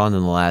I've worked on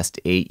in the last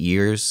 8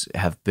 years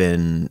have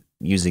been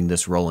using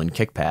this roll-in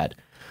kick pad,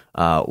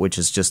 which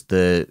is just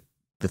the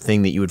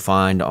thing that you would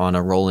find on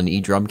a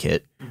roll-in drum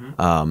kit.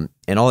 And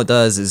all it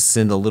does is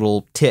send a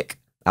little tick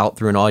out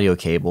through an audio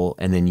cable,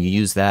 and then you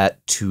use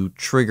that to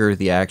trigger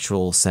the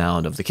actual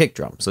sound of the kick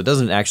drum. So it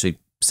doesn't actually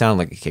sound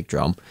like a kick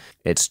drum.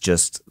 It's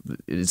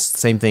the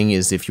same thing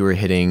as if you were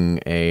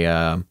hitting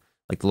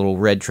like the little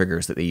red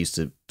triggers that they used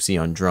to see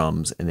on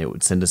drums, and they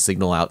would send a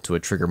signal out to a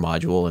trigger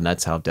module, and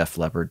that's how Def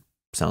Leppard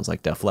sounds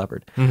like Def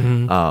Leppard.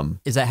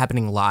 Is that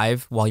happening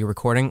live while you're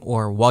recording,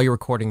 or while you're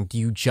recording, do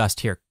you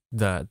just hear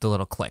the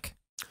little click?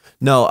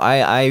 No,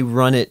 I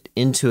run it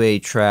into a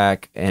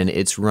track, and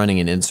it's running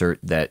an insert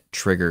that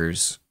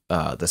triggers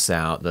the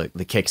sound,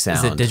 the kick sound.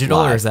 Is it digital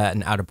live. Or is that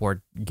an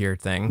out-of-board gear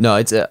thing? No,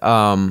 it's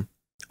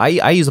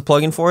I use a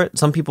plugin for it.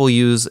 Some people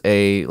use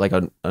an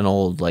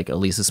old like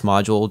Alesis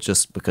module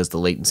just because the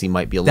latency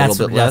might be a little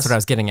bit less. That's what I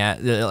was getting at.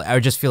 I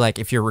would just feel like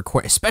if you're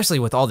recording, especially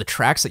with all the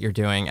tracks that you're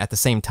doing at the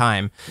same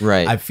time,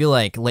 right? I feel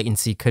like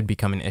latency could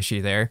become an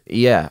issue there.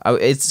 Yeah,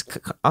 it's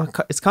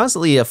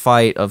constantly a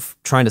fight of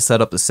trying to set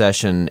up the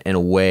session in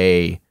a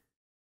way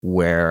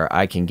where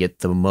I can get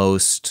the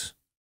most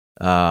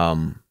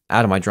out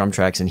of my drum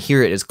tracks and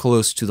hear it as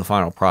close to the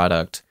final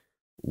product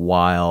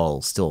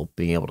while still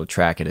being able to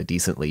track at a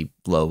decently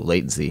low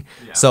latency.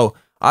 Yeah. So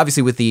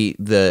obviously with the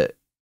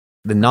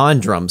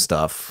non-drum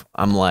stuff,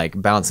 I'm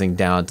like bouncing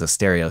down to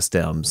stereo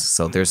stems.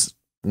 So there's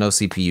no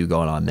CPU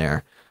going on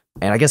there.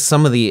 And I guess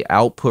some of the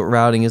output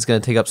routing is going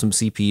to take up some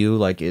CPU,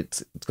 like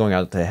it's going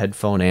out to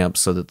headphone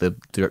amps so that the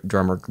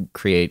drummer can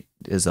create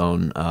his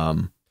own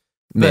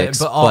mix.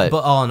 But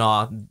all in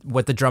all,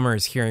 what the drummer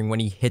is hearing when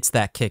he hits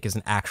that kick is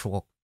an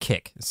actual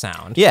kick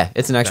sound. Yeah,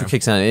 it's an actual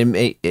kick sound.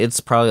 It's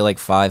probably like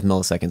 5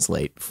 milliseconds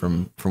late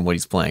from what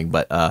he's playing,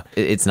 but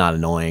it's not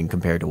annoying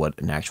compared to what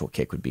an actual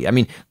kick would be. I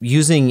mean,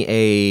 using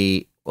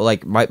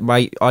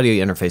my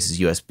audio interface is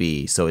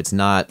USB, so it's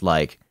not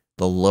like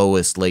the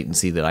lowest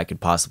latency that I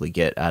could possibly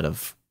get out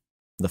of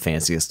the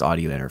fanciest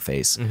audio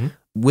interface. Mm-hmm.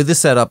 With this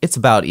setup, it's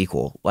about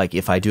equal. Like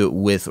if I do it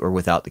with or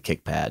without the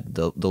kick pad,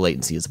 the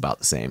latency is about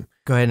the same.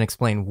 Go ahead and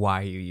explain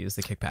why you use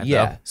the kick pad.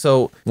 Yeah.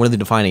 So one of the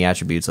defining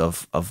attributes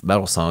of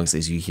metal songs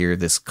is you hear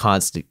this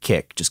constant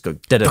kick just go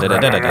straight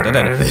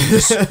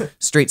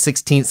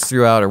 16ths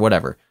throughout or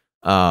whatever.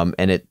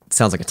 And it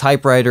sounds like a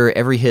typewriter.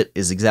 Every hit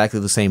is exactly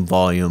the same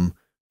volume.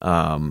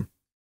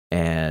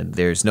 And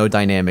there's no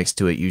dynamics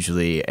to it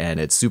usually, and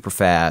it's super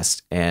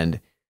fast. And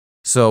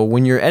so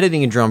when you're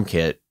editing a drum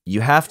kit,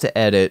 you have to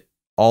edit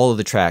all of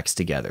the tracks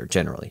together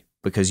generally,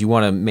 because you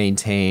want to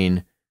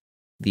maintain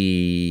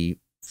the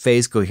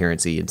phase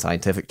coherency in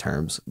scientific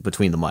terms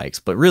between the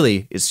mics. But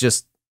really, it's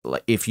just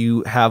like if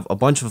you have a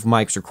bunch of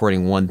mics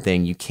recording one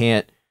thing, you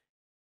can't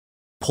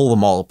pull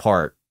them all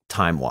apart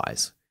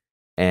time-wise.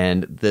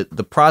 And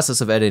the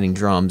process of editing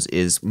drums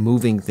is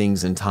moving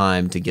things in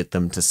time to get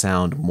them to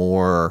sound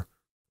more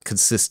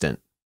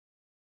consistent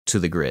to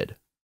the grid.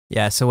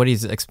 Yeah, so what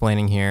he's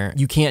explaining here,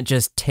 you can't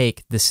just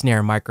take the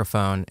snare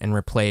microphone and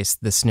replace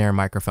the snare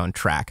microphone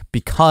track,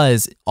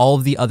 because all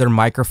of the other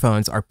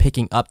microphones are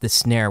picking up the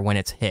snare when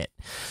it's hit.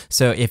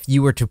 So if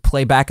you were to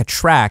play back a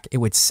track, it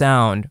would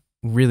sound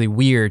really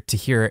weird to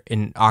hear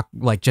in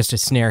like just a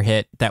snare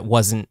hit that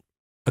wasn't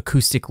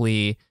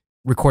acoustically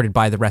recorded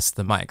by the rest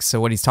of the mics.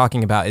 So what he's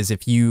talking about is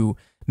if you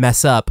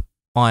mess up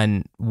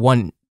on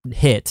one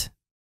hit,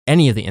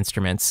 any of the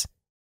instruments,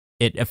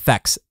 it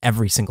affects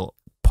every single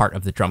part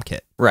of the drum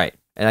kit. Right.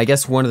 And I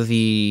guess one of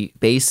the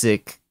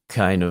basic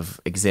kind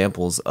of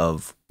examples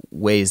of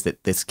ways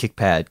that this kick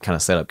pad kind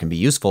of setup can be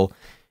useful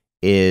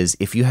is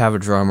if you have a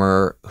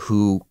drummer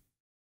who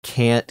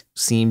can't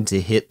seem to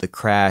hit the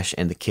crash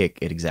and the kick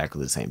at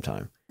exactly the same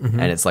time.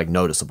 Mm-hmm. And it's like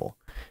noticeable.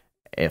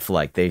 If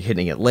like they're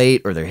hitting it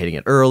late or they're hitting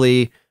it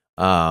early,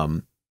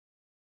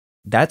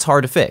 that's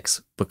hard to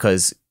fix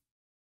because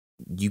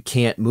you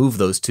can't move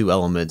those two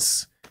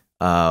elements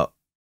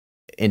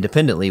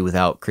independently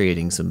without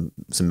creating some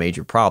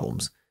major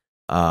problems.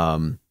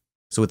 So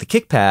with the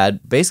kick pad,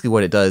 basically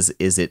what it does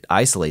is it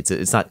isolates it.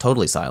 It's not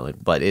totally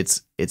silent, but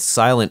it's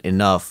silent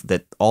enough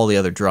that all the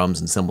other drums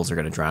and cymbals are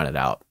going to drown it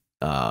out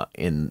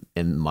in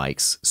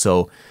mics.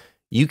 So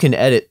you can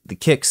edit the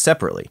kicks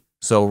separately.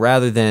 So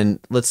rather than,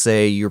 let's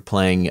say you're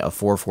playing a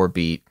 4/4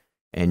 beat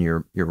and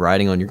you're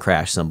riding on your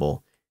crash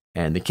cymbal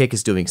and the kick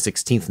is doing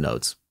 16th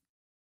notes.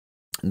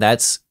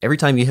 That's every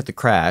time you hit the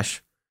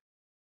crash,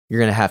 you're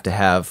going to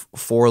have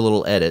 4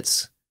 little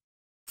edits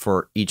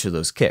for each of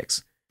those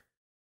kicks.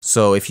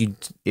 So if you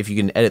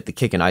can edit the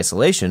kick in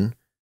isolation,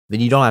 then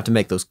you don't have to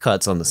make those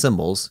cuts on the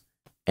cymbals,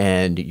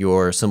 and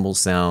your cymbals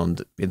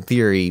sound, in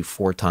theory,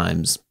 4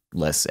 times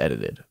less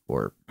edited.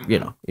 Or, you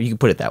can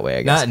put it that way,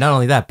 I guess. Not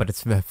only that, but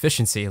it's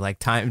efficiency. Like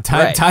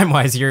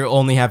time-wise, you're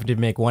only having to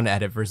make 1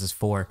 edit versus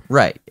 4.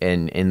 Right.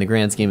 And in the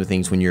grand scheme of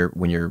things, when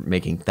you're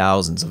making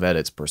thousands of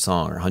edits per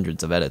song or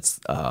hundreds of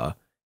edits,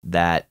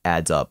 that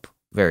adds up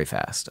very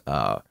fast.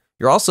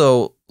 You're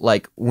also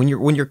like when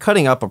you're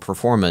cutting up a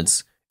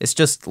performance, it's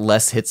just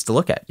less hits to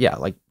look at. Yeah,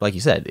 like you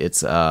said,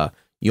 it's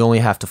you only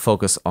have to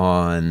focus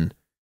on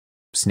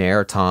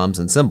snare, toms,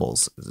 and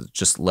cymbals. It's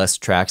just less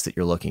tracks that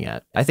you're looking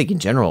at. I think in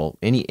general,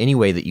 any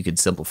way that you could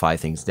simplify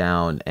things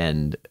down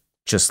and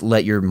just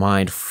let your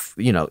mind,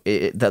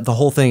 the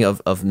whole thing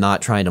of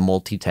not trying to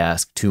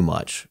multitask too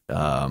much.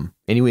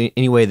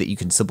 Any way that you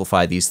can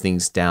simplify these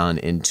things down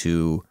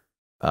into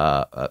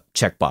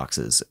check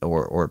boxes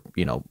or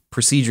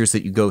procedures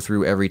that you go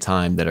through every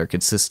time that are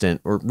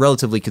consistent or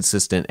relatively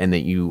consistent and that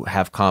you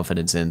have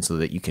confidence in, so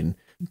that you can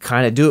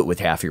kind of do it with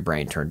half your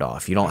brain turned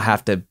off. You don't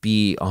have to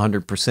be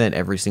 100%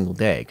 every single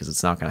day, because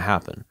it's not going to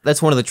happen.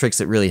 That's one of the tricks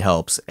that really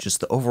helps. Just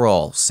the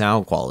overall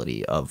sound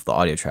quality of the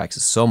audio tracks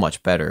is so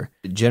much better.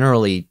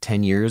 Generally,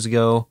 10 years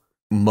ago,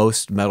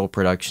 most metal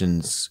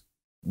productions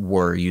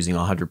were using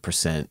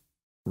 100%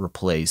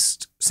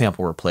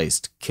 sample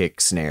replaced kick,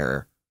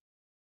 snare,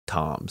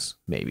 toms,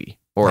 maybe.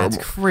 That's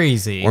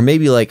crazy. Or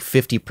maybe like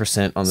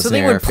 50% on the snare. So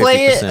they would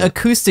play 50%. It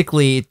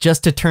acoustically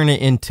just to turn it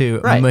into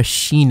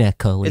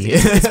machinically.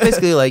 It's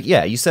basically like,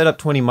 you set up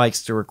 20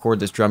 mics to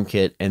record this drum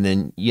kit, and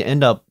then you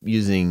end up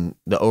using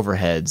the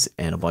overheads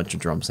and a bunch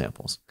of drum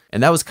samples.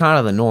 And that was kind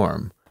of the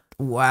norm.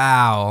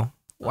 Wow.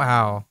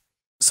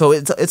 So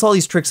it's all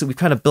these tricks that we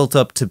kind of built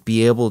up to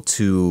be able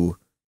to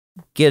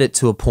get it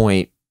to a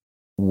point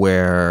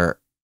where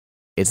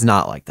it's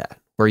not like that,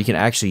 where you can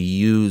actually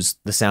use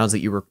the sounds that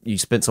you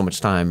spent so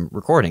much time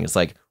recording. It's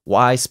like,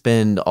 why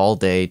spend all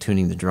day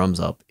tuning the drums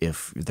up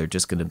if they're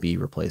just going to be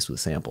replaced with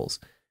samples?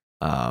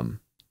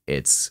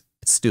 It's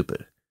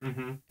stupid.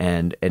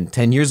 And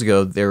 10 years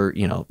ago,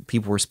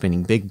 people were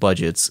spending big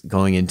budgets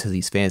going into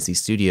these fancy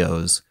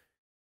studios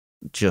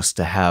just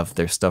to have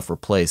their stuff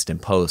replaced in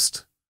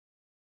post.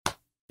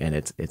 And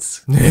it's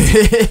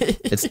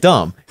it's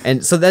dumb.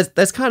 And so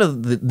that's kind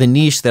of the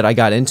niche that I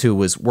got into,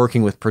 was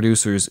working with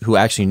producers who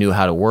actually knew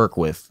how to work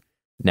with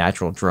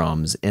natural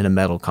drums in a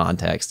metal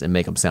context and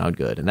make them sound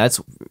good. And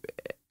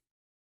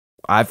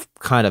I've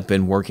kind of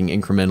been working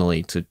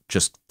incrementally to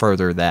just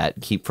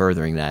keep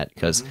furthering that,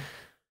 because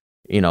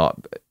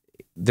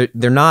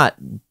they're not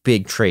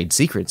big trade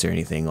secrets or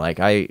anything.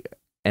 Like I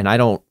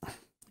don't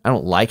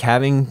like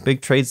having big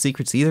trade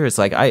secrets either. It's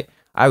like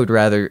I would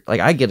rather, like,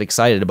 I get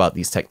excited about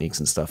these techniques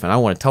and stuff, and I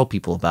want to tell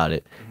people about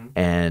it,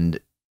 and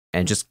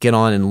just get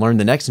on and learn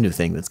the next new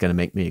thing that's going to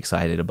make me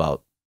excited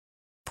about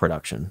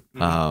production.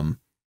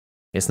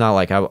 It's not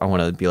like I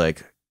want to be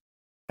like,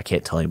 I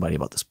can't tell anybody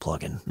about this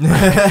plugin,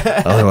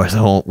 otherwise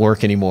I won't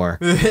work anymore.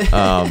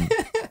 No.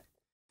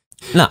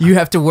 You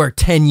have to work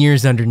 10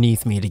 years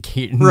underneath me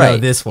to know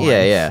this one.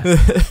 Yeah.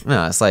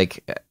 No, it's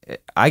like,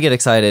 I get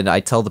excited.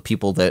 I tell the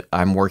people that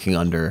I'm working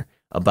under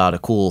about a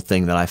cool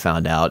thing that I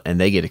found out, and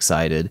they get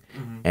excited,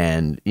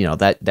 and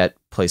that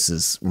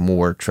places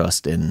more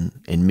trust in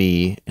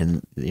me,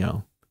 and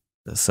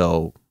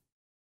so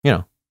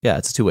yeah,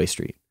 it's a two-way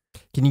street.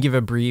 Can you give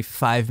a brief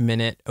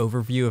 5-minute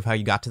overview of how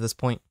you got to this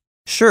point?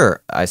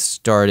 Sure. I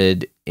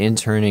started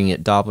interning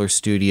at Doppler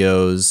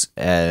Studios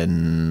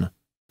in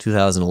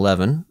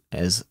 2011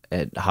 as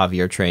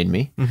Javier trained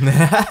me.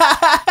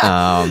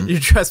 You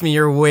trust me,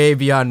 you're way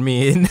beyond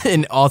me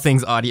in all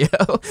things audio.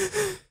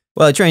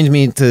 Well, it trained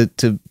me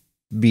to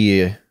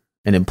be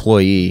an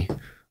employee,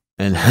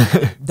 and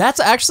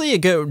that's actually a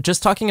good.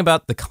 Just talking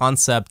about the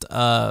concept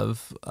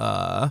of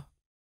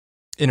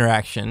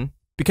interaction,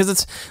 because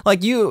it's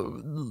like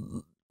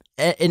you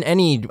in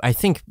any. I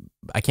think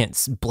I can't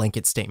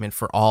blanket statement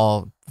for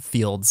all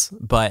fields,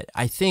 but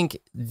I think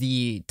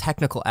the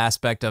technical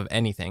aspect of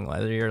anything,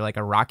 whether you're like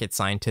a rocket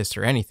scientist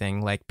or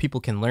anything, like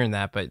people can learn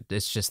that, but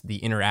it's just the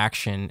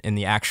interaction and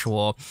the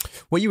actual,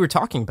 what you were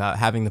talking about,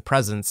 having the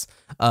presence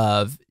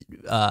of,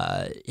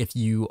 if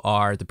you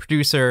are the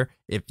producer,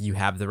 if you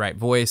have the right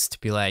voice to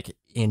be like,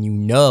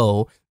 and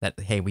that,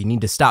 hey, we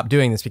need to stop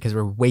doing this because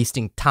we're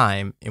wasting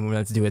time and we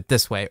want to do it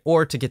this way,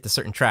 or to get to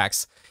certain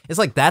tracks. It's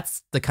like,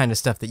 that's the kind of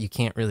stuff that you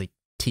can't really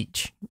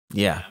teach.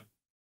 Yeah.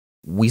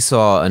 We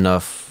saw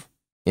enough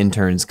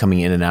interns coming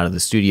in and out of the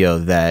studio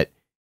that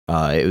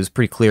it was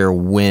pretty clear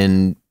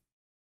when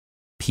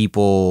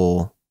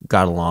people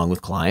got along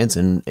with clients,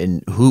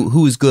 and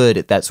who was good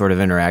at that sort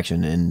of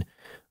interaction, and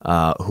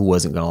who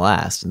wasn't going to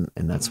last, and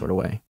that sort of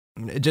way.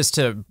 Just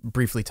to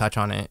briefly touch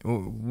on it,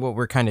 what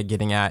we're kind of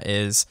getting at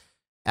is,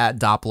 at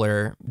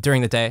Doppler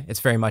during the day, it's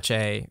very much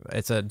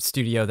it's a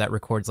studio that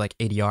records like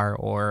ADR,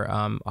 or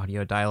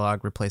audio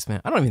dialogue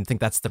replacement. I don't even think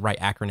that's the right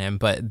acronym,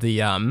 but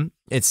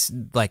it's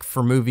like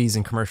for movies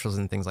and commercials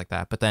and things like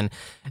that. But then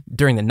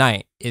during the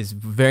night is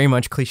very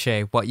much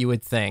cliche what you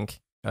would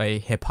think a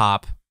hip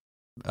hop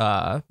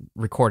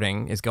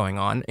recording is going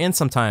on, and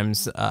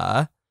sometimes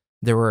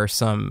there were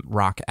some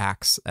rock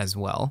acts as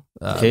well.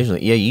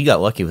 Occasionally, yeah, you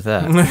got lucky with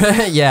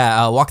that.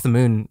 Yeah, Walk the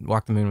Moon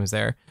was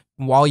there.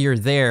 While you're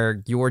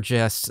there, you're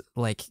just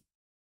like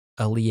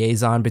a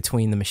liaison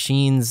between the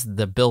machines,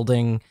 the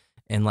building,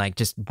 and like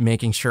just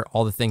making sure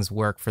all the things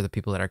work for the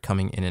people that are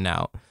coming in and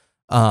out.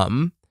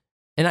 And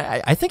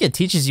I think it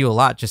teaches you a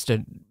lot, just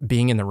to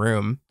being in the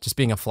room, just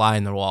being a fly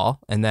in the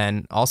wall, and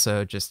then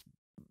also just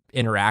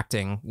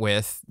interacting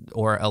with,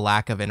 or a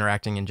lack of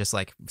interacting, and just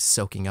like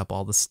soaking up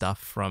all the stuff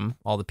from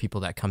all the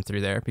people that come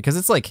through there, because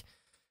it's like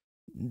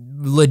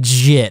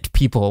legit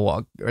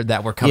people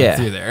that were coming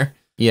through there.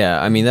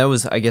 Yeah, I mean, that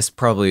was, I guess,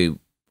 probably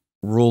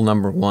rule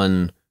number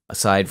one,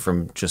 aside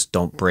from just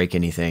don't break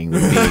anything, would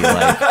be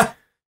like,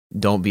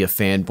 don't be a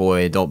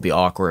fanboy, don't be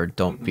awkward,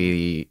 don't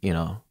be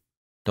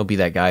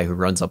that guy who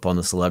runs up on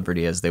the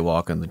celebrity as they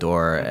walk in the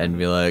door and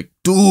be like,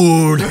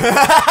 dude.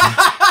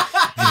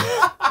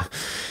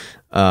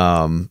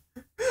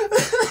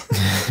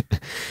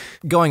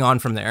 Going on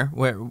from there,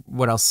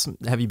 what else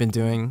have you been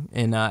doing?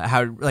 And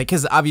how, like,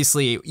 because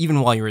obviously,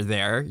 even while you were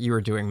there, you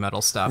were doing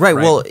metal stuff, right?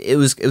 Well, it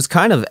was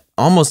kind of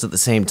almost at the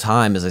same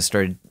time as I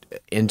started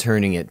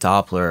interning at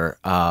Doppler.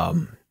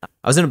 I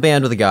was in a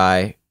band with a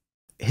guy.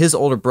 His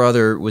older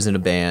brother was in a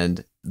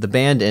band. The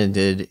band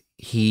ended.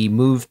 He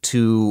moved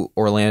to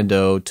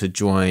Orlando to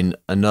join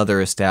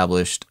another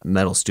established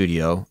metal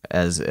studio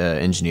as an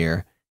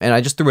engineer. And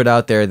I just threw it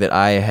out there that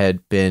I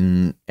had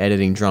been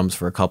editing drums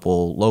for a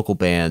couple local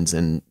bands,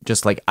 and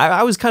just like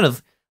I was kind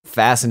of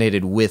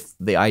fascinated with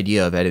the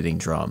idea of editing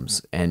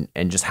drums, and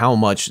just how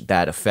much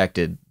that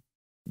affected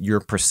your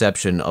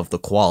perception of the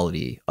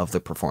quality of the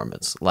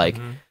performance. Like,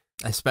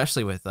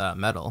 especially with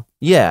metal.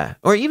 Yeah,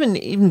 or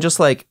even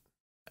just like,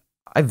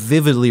 I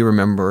vividly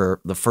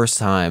remember the first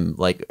time,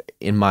 like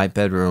in my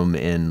bedroom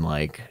in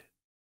like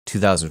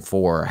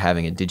 2004,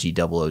 having a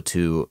Digi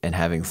 002 and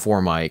having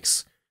 4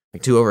 mics,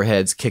 like 2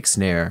 overheads, kick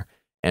snare,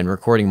 and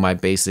recording my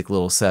basic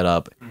little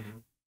setup,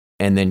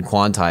 and then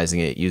quantizing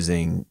it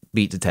using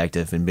Beat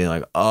Detective and being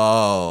like,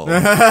 oh,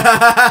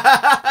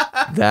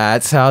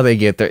 that's how they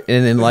get there.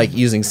 And then like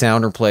using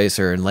Sound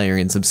Replacer and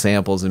layering in some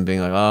samples and being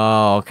like,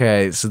 oh,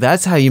 okay, so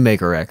that's how you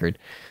make a record.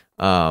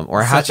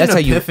 Or how that's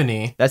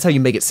how you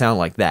make it sound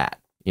like that.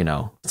 You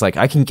know, it's like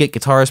I can get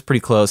guitars pretty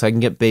close, I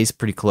can get bass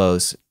pretty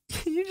close.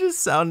 You just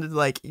sounded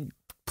like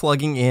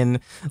plugging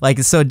in, like,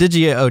 so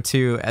Digio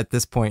 2 at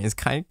this point is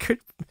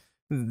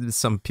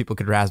some people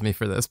could razz me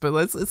for this,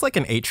 but it's like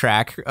an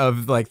 8-track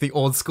of like the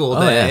old school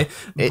day.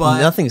 Yeah.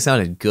 Nothing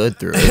sounded good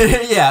through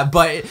it. Yeah,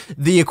 but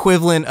the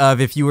equivalent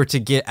of if you were to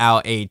get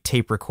out a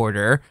tape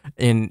recorder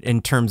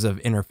in terms of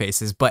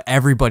interfaces, but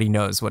everybody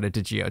knows what a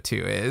Digio 2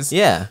 is.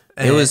 Yeah,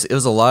 it was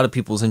a lot of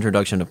people's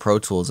introduction to Pro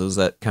Tools. It was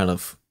that kind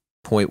of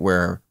point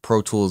where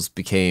Pro Tools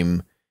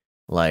became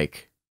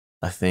like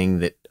a thing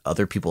that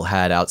other people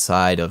had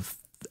outside of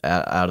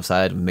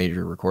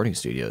major recording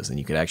studios, and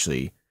you could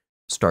actually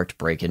start to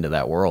break into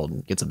that world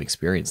and get some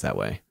experience that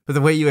way. But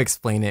the way you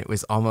explain it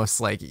was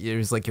almost like it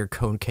was like your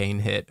cocaine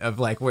hit of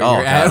like where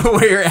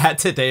you're at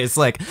today. It's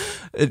like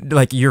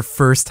your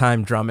first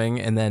time drumming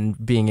and then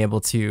being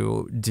able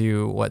to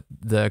do what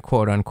the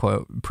quote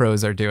unquote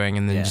pros are doing,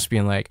 and then just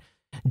being like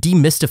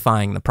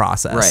demystifying the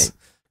process. Right.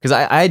 Because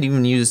I had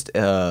even used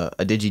a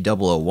Digi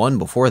 001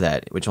 before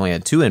that, which only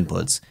had 2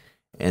 inputs.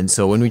 And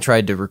so when we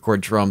tried to record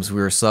drums,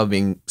 we were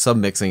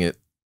submixing it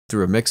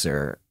through a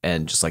mixer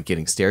and just like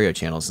getting stereo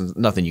channels, and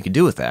nothing you could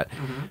do with that.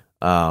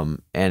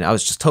 And I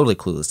was just totally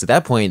clueless. At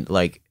that point,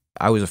 like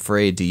I was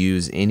afraid to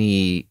use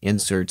any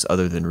inserts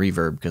other than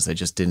reverb because I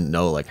just didn't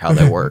know like how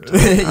that worked.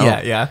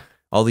 Yeah.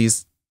 All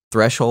these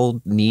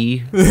threshold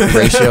knee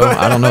ratio,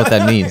 I don't know what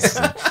that means.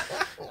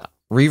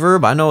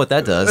 Reverb, I know what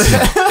that does.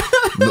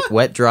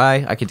 Wet,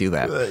 dry, I could do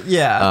that.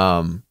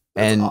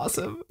 That's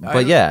awesome.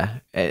 But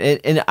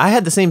and I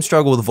had the same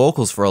struggle with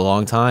vocals for a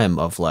long time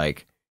of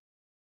like,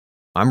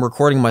 I'm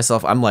recording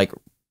myself. I'm like,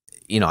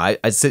 you know,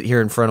 I'd sit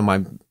here in front of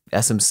my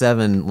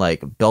SM7,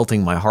 like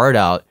belting my heart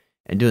out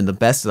and doing the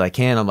best that I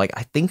can. I'm like,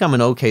 I think I'm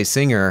an okay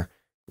singer.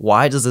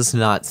 Why does this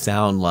not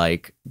sound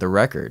like the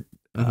record?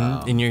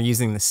 And you're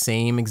using the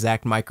same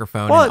exact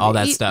microphone and all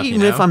that stuff.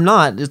 Even if I'm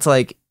not, it's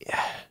like,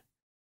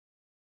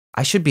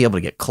 I should be able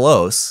to get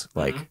close.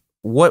 Like,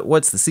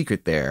 what's the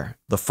secret there?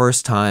 The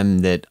first time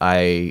that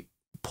I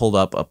pulled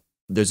up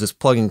there's this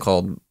plugin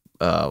called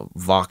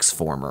Vox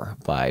Former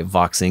by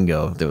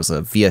Voxingo. There was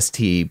a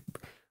VST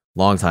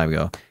long time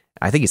ago.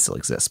 I think it still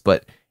exists,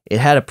 but it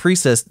had a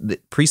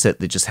preset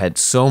that just had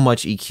so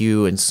much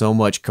EQ and so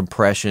much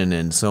compression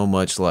and so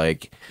much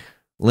like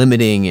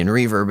limiting and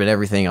reverb and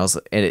everything else.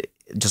 And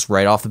just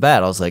right off the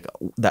bat, I was like,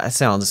 that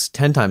sounds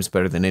 10 times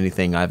better than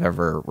anything I've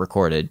ever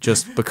recorded,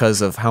 just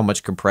because of how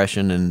much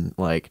compression and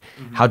like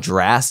how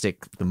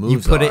drastic the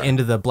moves are. You put it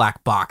into the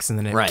black box and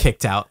then it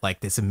kicked out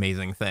like this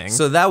amazing thing.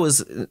 So that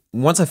was,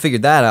 once I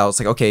figured that out, I was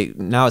like, okay,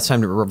 now it's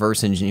time to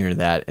reverse engineer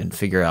that and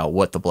figure out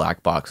what the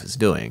black box is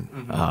doing.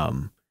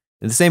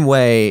 In the same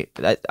way,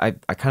 I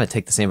kind of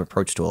take the same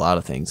approach to a lot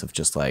of things of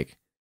just like,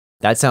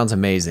 that sounds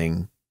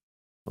amazing.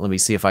 Let me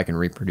see if I can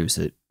reproduce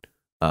it.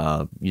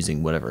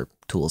 Using whatever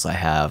tools I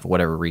have,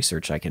 whatever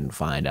research I can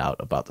find out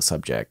about the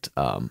subject.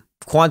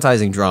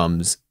 Quantizing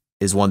drums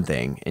is one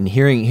thing, and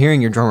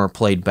hearing your drummer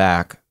played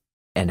back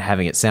and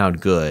having it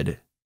sound good,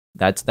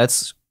 that's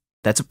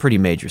a pretty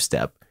major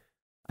step.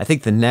 I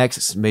think the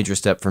next major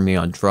step for me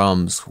on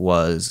drums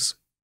was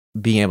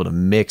being able to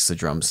mix the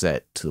drum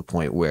set to the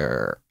point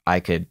where I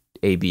could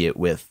A/B it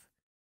with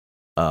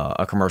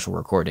a commercial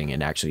recording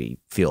and actually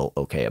feel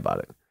okay about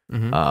it.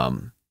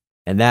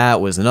 And that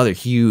was another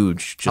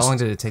huge... How long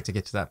did it take to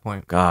get to that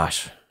point?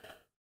 Gosh.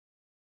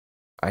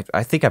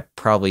 I think I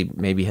probably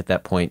maybe hit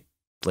that point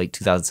late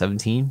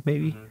 2017,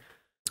 maybe.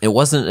 It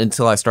wasn't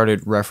until I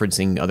started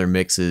referencing other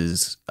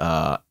mixes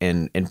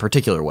in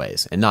particular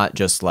ways, and not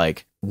just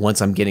like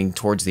once I'm getting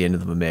towards the end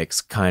of the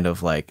mix, kind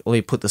of like, let me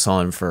put this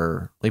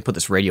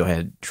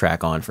Radiohead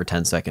track on for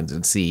 10 seconds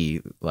and see,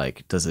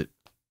 like, does it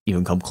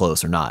even come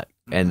close or not?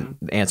 And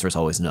the answer is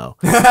always no.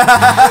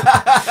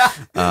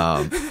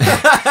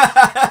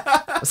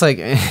 It's like,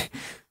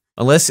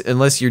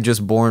 unless you're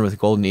just born with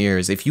golden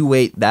ears, if you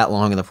wait that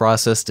long in the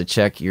process to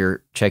check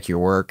your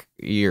work,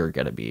 you're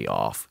gonna be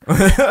off.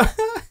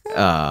 That's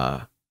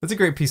a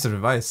great piece of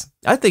advice.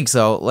 I think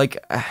so.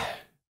 Like,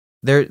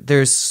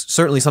 there's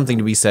certainly something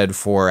to be said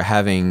for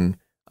having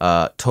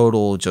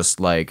total, just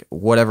like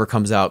whatever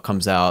comes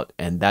out,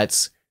 and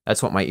that's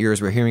what my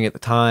ears were hearing at the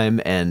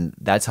time, and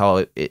that's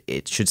how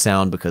it should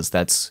sound, because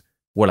that's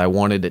what I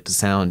wanted it to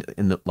sound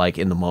in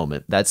the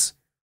moment. That's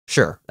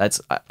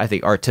I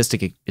think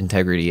artistic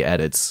integrity at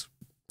its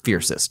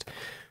fiercest.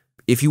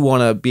 If you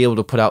want to be able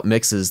to put out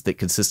mixes that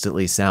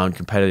consistently sound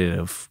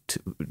competitive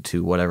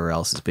to whatever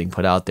else is being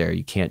put out there,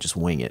 you can't just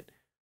wing it.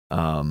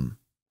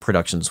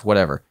 Productions,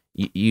 whatever.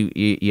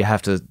 You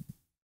have to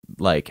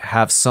like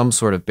have some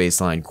sort of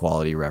baseline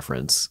quality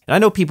reference. And I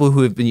know people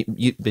who have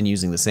been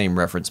using the same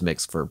reference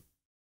mix for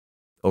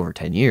over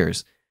 10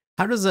 years.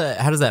 How does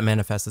that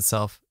manifest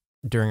itself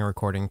during a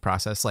recording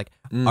process? Like,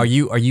 are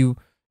you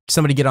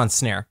somebody get on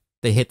snare,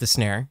 they hit the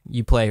snare,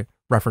 you play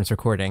reference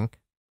recording.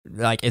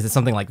 Like, is it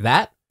something like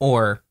that,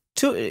 or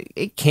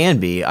It can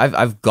be.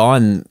 I've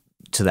gone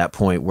to that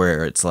point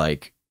where it's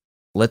like,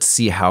 let's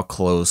see how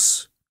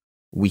close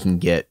we can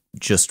get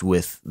just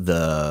with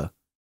as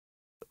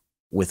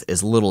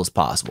little as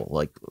possible.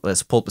 Like,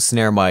 let's pull up a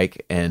snare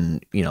mic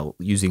and,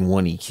 using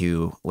one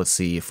EQ, let's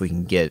see if we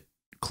can get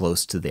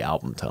close to the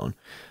album tone.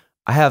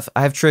 I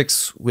have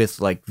tricks with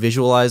like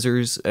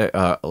visualizers,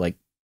 like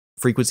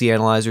frequency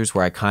analyzers,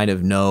 where I kind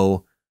of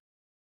know,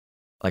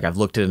 like, I've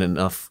looked at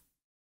enough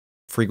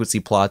frequency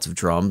plots of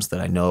drums that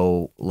I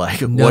know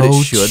like what it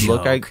should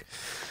look like.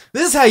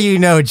 This is how you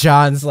know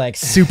John's like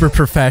super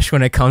profesh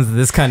when it comes to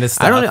this kind of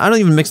stuff. I don't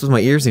even mix with my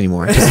ears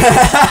anymore.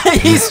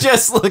 He's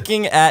just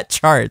looking at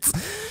charts.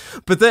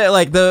 But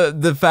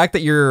the fact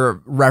that you're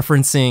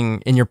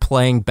referencing and you're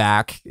playing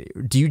back,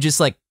 do you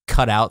just like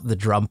cut out the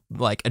drum,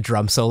 like a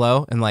drum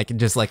solo, and like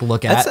just like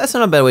look at? That's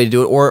not a bad way to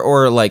do it.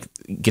 Or like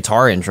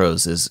guitar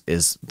intros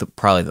is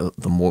probably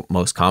the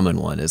most common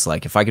one. Is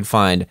like, if I could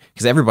find,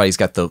 because everybody's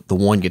got the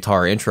one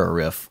guitar intro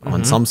riff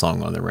on some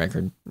song on their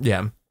record.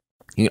 Yeah.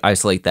 You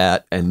isolate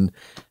that and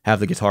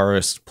have the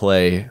guitarist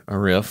play a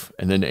riff,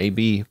 and then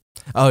A/B.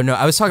 Oh no,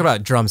 I was talking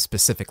about drums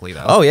specifically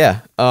though. Oh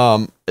yeah,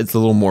 it's a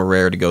little more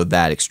rare to go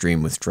that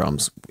extreme with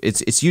drums.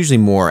 It's usually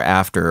more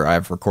after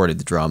I've recorded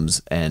the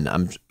drums and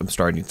I'm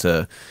starting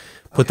to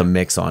put the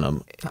mix on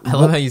them. I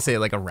love how you say it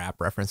like a rap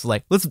reference.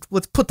 Like, let's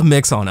put the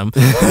mix on them.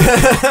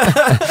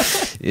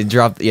 It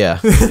dropped, yeah.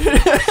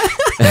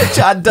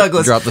 John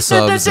Douglas. Drop the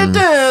subs.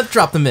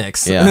 Drop the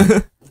mix.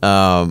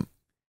 Yeah.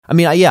 I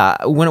mean,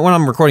 yeah, when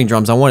I'm recording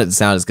drums, I want it to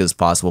sound as good as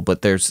possible,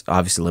 but there's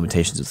obviously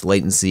limitations with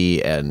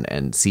latency and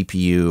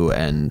CPU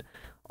and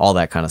all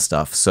that kind of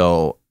stuff.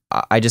 So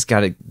I just got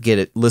to get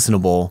it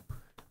listenable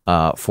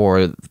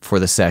for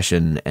the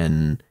session,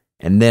 and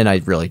then I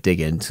really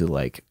dig into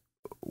like,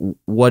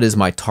 what is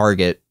my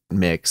target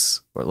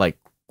mix, or like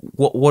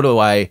what do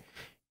I,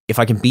 if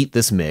I can beat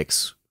this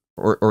mix,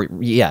 or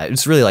yeah,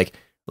 it's really like,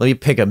 let me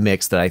pick a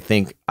mix that I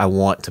think I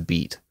want to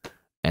beat,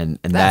 and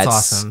that's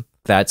awesome.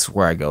 That's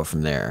where I go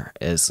from there.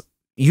 Is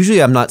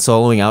usually I'm not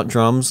soloing out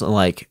drums,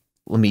 like,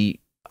 let me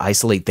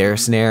isolate their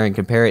snare and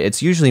compare it.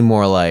 It's usually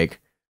more like,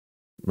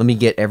 let me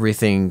get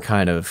everything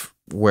kind of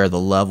where the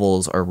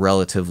levels are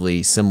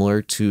relatively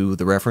similar to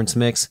the reference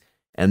mix,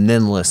 and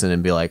then listen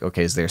and be like,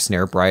 okay, is their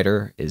snare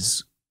brighter?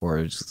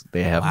 Or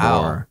they have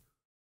more,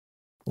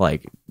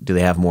 like, do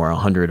they have more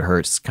 100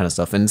 hertz kind of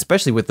stuff? And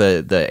especially with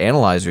the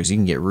analyzers, you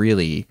can get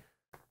really,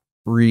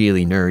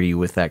 really nerdy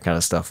with that kind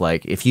of stuff.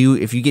 Like, if you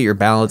get your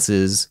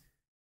balances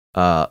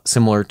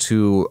similar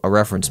to a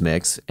reference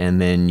mix, and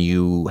then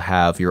you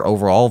have your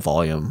overall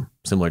volume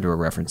similar to a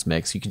reference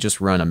mix, you can just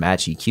run a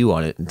match EQ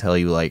on it and tell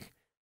you like,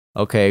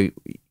 okay,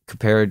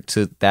 compared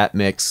to that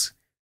mix,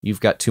 you've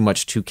got too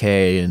much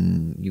 2K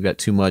and you've got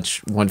too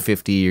much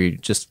 150, or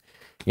just,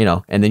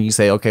 and then you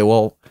say, okay,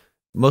 well,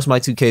 most of my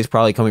 2K is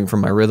probably coming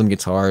from my rhythm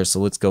guitar, so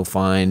let's go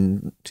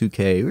find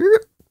 2K.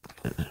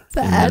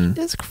 That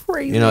is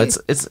crazy.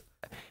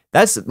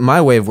 That's my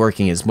way of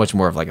working, is much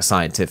more of like a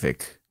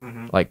scientific,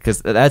 like,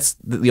 because that's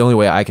the only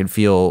way I can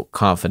feel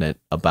confident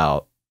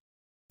about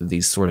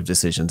these sort of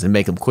decisions, and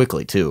make them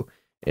quickly too,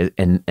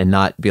 and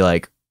not be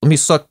like, let me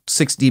suck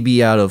 6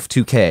 dB out of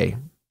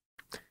 2K.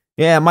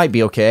 Yeah, it might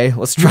be okay.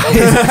 Let's try it.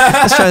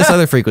 Let's try this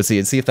other frequency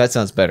and see if that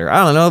sounds better.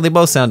 I don't know. They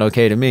both sound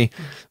okay to me.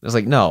 It's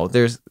like, no,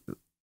 there's,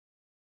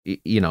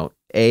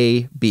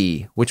 A,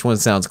 B. Which one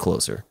sounds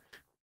closer?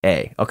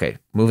 A. Okay,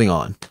 moving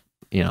on.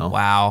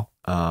 Wow.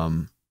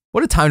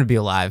 What a time to be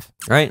alive.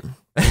 Right?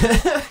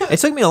 It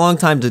took me a long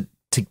time to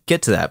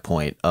get to that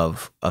point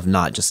of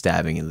not just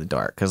stabbing in the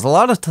dark, because a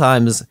lot of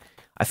times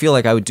I feel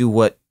like I would do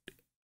what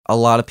a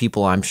lot of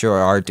people I'm sure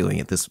are doing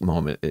at this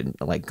moment,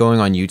 like going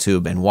on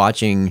YouTube and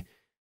watching,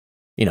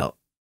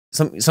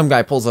 some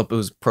guy pulls up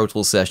his Pro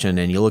Tools session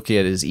and you look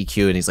at his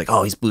EQ and he's like,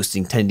 oh, he's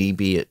boosting 10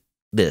 dB at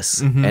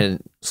this,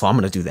 and so I'm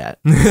gonna do that.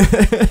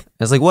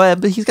 It's like, what?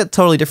 But he's got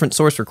totally different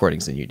source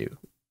recordings than you do.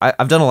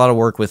 I've done a lot of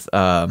work with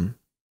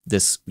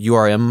this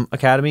URM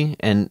Academy,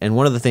 and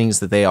one of the things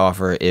that they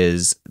offer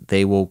is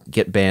they will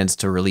get bands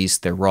to release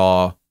their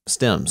raw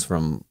stems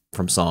from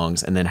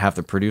songs, and then have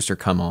the producer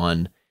come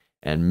on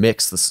and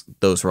mix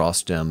those raw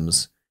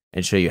stems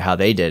and show you how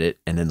they did it,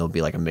 and then there'll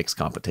be like a mix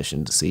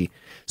competition to see.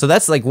 So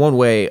that's like one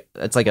way.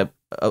 It's like a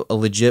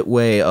legit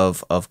way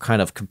of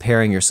kind of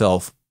comparing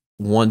yourself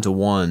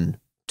one-to-one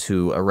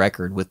to a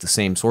record with the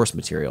same source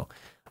material.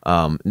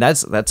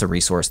 That's a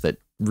resource that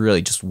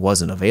really just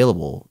wasn't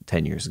available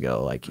 10 years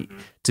ago. Like,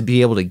 to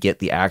be able to get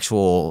the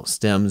actual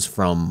stems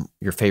from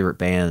your favorite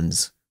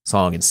band's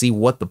song and see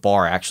what the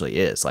bar actually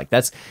is. Like,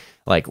 that's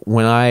like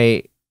when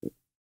I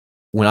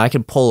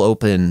could pull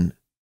open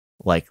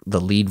like the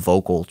lead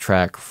vocal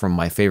track from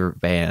my favorite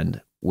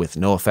band with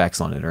no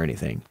effects on it or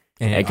anything,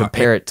 and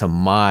compare it to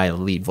my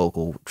lead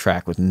vocal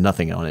track with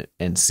nothing on it,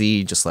 and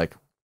see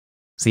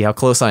how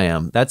close I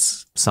am.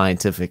 That's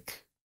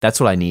scientific. That's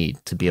what I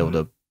need to be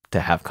able to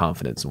have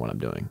confidence in what I'm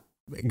doing.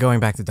 Going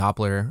back to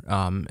Doppler,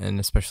 and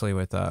especially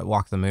with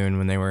Walk the Moon,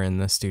 when they were in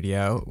the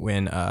studio,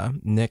 when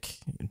Nick,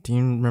 do you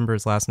remember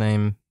his last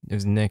name? It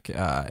was Nick,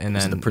 and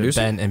Was it then the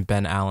producer?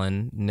 Ben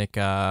Allen. Nick.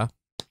 I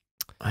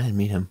didn't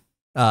meet him.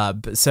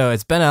 So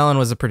it's Ben Allen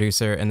was a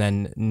producer, and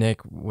then Nick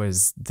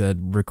was the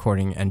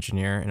recording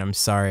engineer. And I'm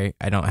sorry,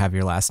 I don't have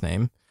your last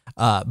name.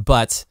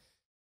 But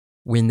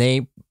when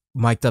they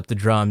mic'd up the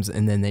drums,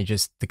 and then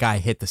the guy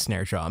hit the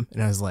snare drum,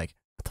 and I was like,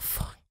 what the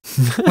fuck?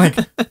 Like,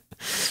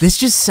 this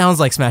just sounds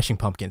like Smashing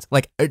Pumpkins.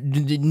 Like,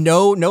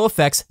 no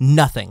effects,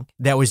 nothing.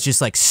 That was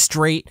just like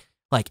straight,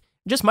 like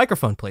just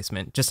microphone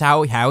placement. Just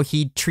how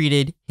he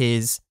treated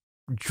his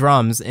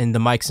drums and the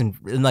mics,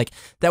 and like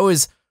that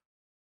was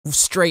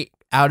straight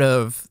out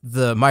of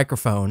the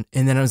microphone.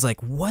 And then I was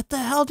like, what the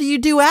hell do you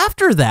do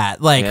after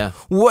that? Like,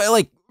 what?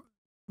 Like,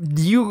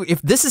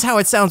 if this is how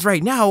it sounds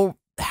right now,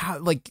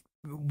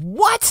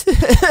 what?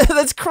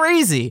 That's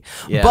crazy.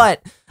 Yeah.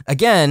 But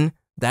again,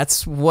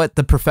 that's what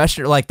the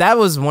professional, like, that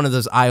was one of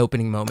those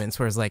eye-opening moments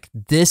where it's like,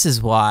 this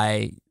is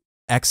why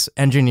X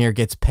engineer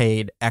gets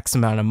paid X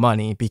amount of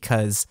money,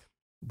 because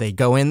they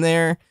go in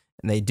there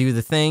and they do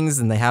the things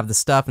and they have the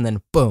stuff, and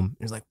then boom,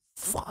 it's like,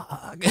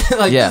 fuck.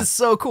 Like, this is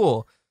so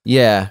cool.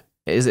 Yeah.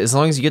 As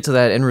long as you get to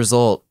that end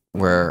result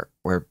where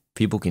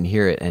people can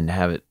hear it and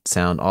have it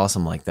sound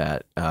awesome like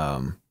that.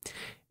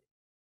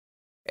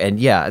 And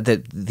yeah,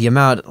 the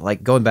amount,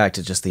 like, going back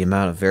to just the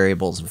amount of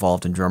variables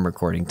involved in drum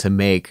recording to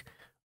make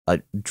a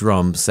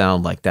drum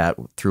sound like that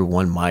through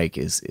one mic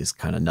is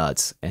kind of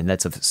nuts. And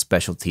that's a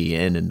specialty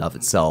in and of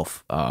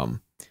itself.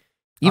 Even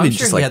I'm sure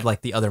just he had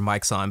like the other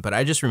mics on, but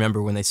I just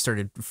remember when they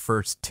started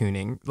first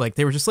tuning, like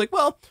they were just like,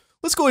 well,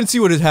 let's go ahead and see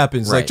what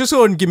happens. Right. Like, just go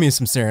ahead and give me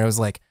some snare. And I was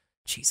like,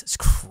 Jesus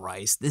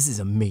Christ, this is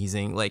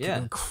amazing.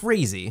 Like,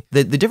 crazy.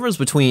 The difference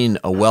between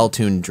a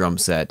well-tuned drum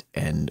set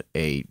and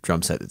a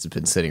drum set that's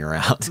been sitting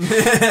around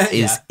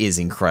is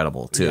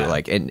incredible too. Yeah.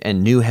 Like,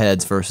 and new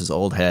heads versus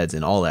old heads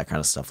and all that kind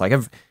of stuff. Like,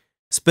 I've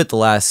spent the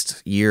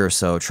last year or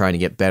so trying to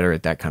get better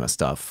at that kind of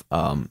stuff.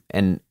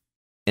 And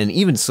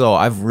even so,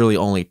 I've really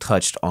only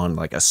touched on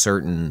like a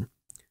certain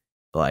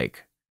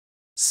like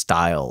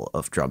style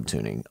of drum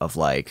tuning of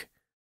like,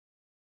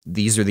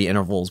 these are the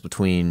intervals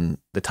between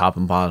the top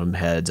and bottom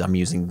heads. I'm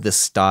using this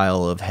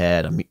style of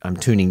head. I'm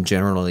tuning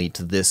generally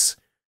to this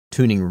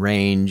tuning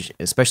range,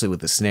 especially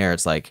with the snare.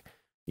 It's like,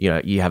 you know,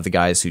 you have the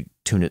guys who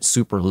tune it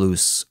super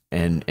loose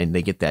and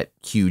they get that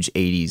huge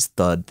 80s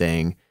thud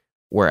thing,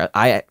 where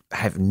I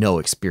have no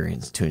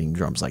experience tuning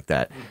drums like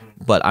that.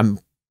 Mm-hmm. But I'm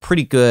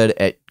pretty good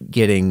at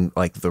getting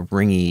like the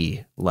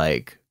ringy,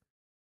 like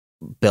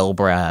bell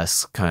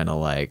brass kind of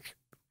like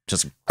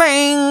just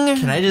bang.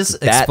 Can I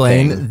just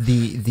explain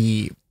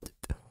the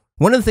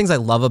one of the things I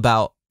love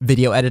about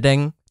video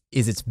editing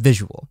is it's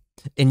visual,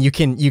 and you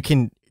do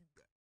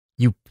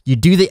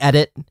the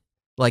edit,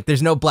 like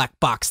there's no black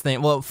box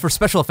thing. Well, for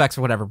special effects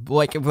or whatever,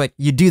 like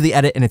you do the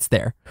edit and it's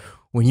there.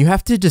 When you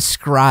have to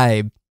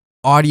describe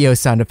audio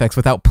sound effects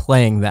without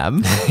playing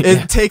them,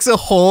 it takes a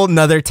whole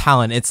nother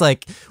talent. It's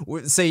like,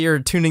 say you're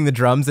tuning the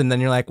drums and then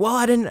you're like, well,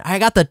 I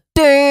got the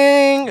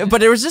ding,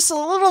 but it was just a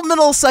little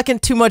millisecond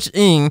too much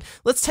ing.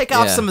 Let's take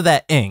off some of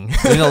that ing.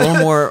 You know, a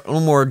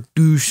little more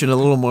douche and a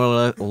little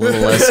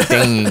less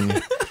ding.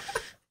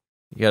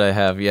 You gotta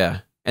have,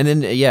 and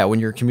then when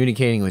you're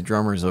communicating with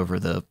drummers over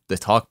the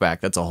talkback,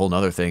 that's a whole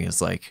nother thing.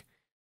 It's like,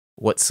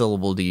 what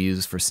syllable do you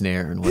use for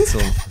snare and what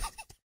syllable?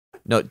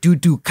 No,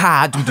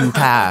 do-do-ka,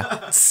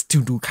 do-do-ka,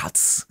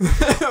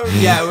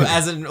 yeah,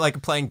 as in like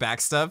playing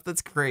back stuff.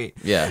 That's great.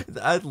 Yeah,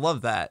 I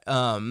love that.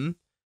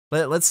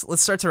 But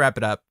let's start to wrap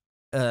it up.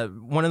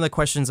 One of the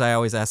questions I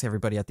always ask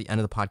everybody at the end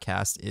of the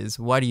podcast is,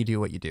 why do you do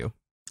what you do?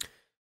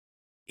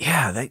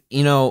 Yeah, I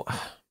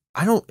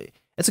don't.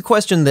 It's a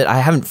question that I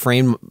haven't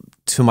framed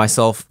to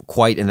myself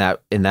quite in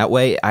that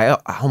way. I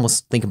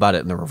almost think about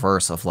it in the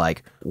reverse of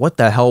like, what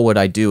the hell would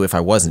I do if I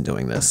wasn't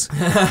doing this?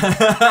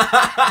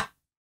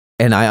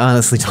 And I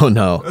honestly don't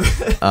know.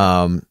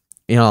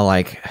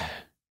 Like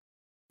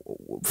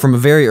from a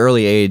very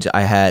early age,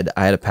 I had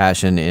a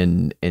passion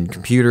in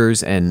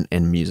computers and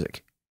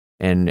music,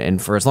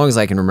 and for as long as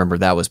I can remember,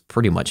 that was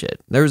pretty much it.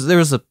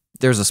 There's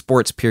a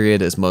sports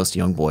period, as most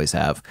young boys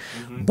have,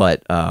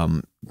 but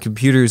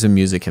computers and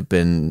music have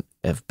been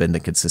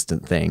the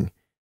consistent thing,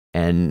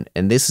 and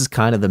this is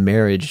kind of the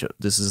marriage.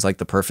 This is like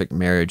the perfect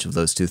marriage of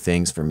those two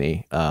things for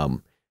me,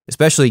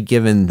 especially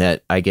given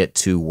that I get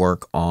to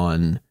work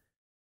on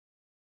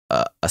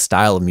a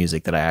style of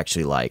music that I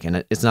actually like.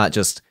 And it's not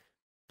just,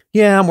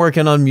 I'm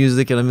working on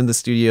music and I'm in the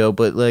studio,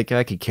 but like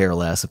I could care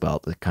less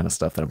about the kind of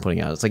stuff that I'm putting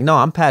out. It's like, no,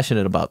 I'm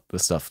passionate about the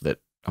stuff that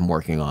I'm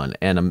working on,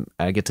 and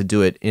I get to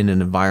do it in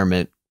an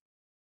environment.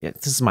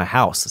 This is my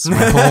house. This is my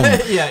home.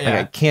 Like,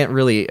 I can't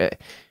really,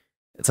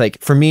 it's like,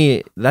 for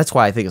me, that's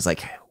why I think it's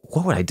like,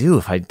 what would I do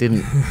if I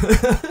didn't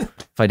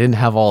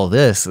have all of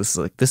this?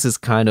 This is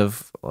kind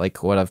of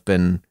like what I've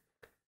been,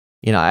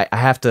 I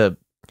have to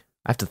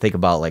think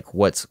about like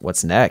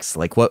what's next,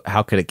 like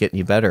how could it get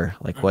any better,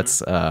 like what's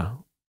the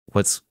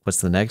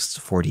next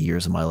 40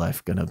 years of my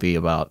life gonna be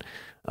about,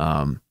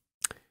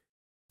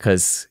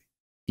 because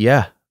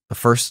the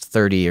first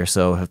 30 or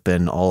so have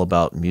been all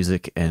about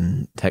music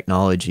and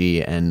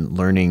technology and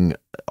learning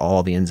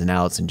all the ins and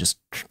outs and just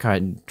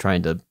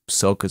trying to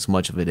soak as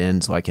much of it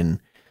in so I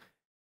can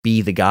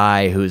be the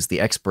guy who's the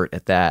expert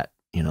at that,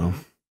 you know.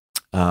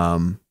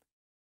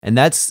 And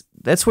that's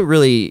what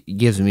really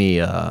gives me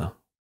a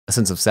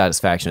sense of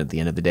satisfaction at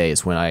the end of the day,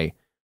 is when I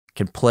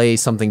can play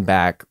something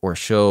back or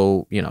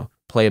show, you know,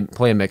 play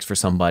a mix for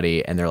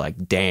somebody and they're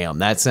like, damn,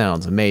 that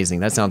sounds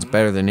amazing. That sounds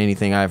better than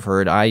anything I've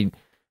heard.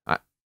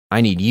 I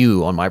need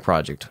you on my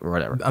project or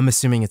whatever. I'm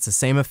assuming it's the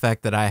same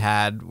effect that I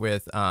had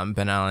with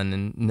Ben Allen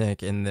and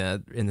Nick in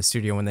the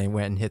studio when they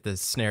went and hit the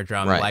snare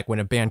drum. Right. Like when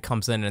a band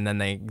comes in and then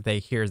they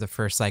hear the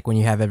first, like when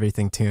you have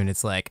everything tuned,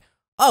 it's like,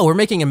 oh, we're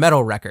making a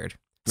metal record.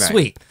 Right.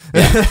 Sweet.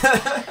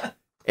 Yeah.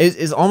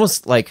 It's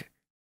almost like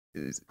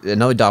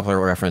another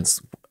Doppler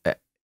reference.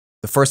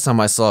 The first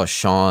time I saw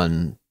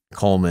Sean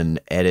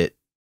Coleman edit,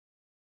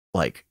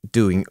 like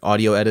doing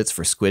audio edits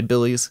for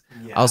Squidbillies,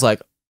 I was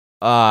like,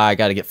 I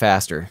got to get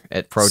faster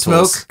at Pro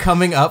Tools. Smoke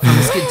coming up from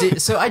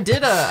his So I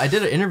did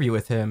an interview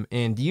with him,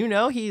 and you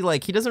know he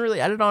doesn't really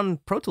edit on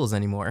Pro Tools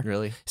anymore.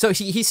 Really? So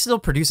he still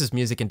produces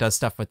music and does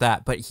stuff with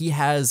that, but he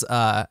has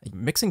a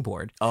mixing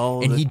board.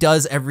 Oh, and he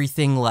does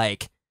everything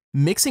like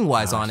mixing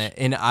wise on it.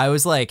 And I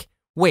was like,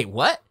 wait,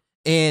 what?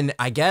 And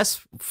I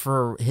guess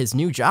for his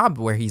new job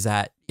where he's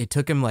at, it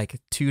took him like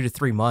 2 to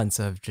 3 months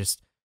of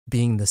just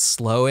being the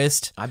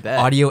slowest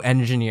audio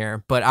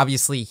engineer, but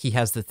obviously he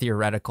has the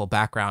theoretical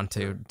background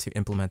to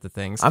implement the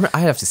things. I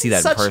have to see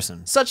that in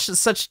person.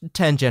 Such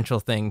tangential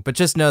thing, but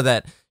just know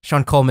that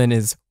Sean Coleman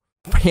is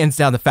hands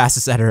down the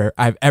fastest editor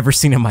I've ever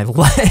seen in my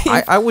life.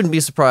 I wouldn't be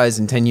surprised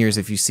in 10 years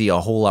if you see a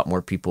whole lot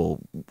more people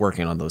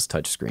working on those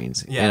touch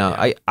screens. Yeah, you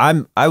know,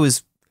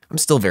 I'm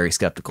still very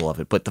skeptical of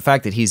it, but the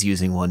fact that he's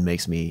using one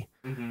makes me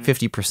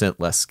 50%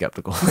 less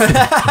skeptical.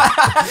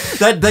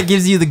 that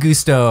gives you the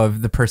gusto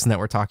of the person that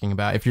we're talking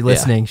about. If you're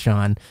listening,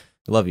 Sean,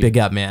 love you. Big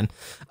up, man.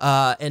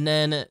 And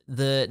then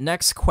the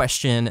next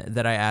question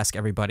that I ask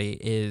everybody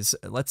is,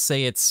 let's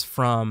say it's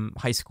from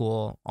high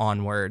school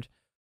onward.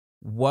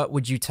 What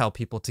would you tell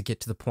people to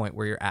get to the point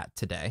where you're at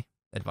today?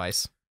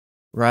 Advice.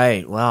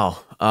 Right. Wow.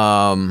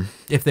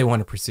 If they want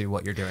to pursue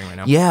what you're doing right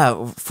now.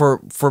 Yeah.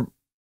 For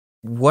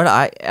what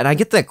I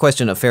get that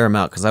question a fair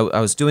amount because I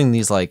was doing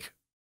these like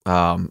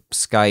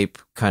Skype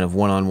kind of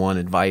one-on-one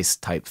advice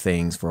type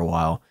things for a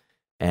while,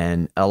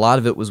 and a lot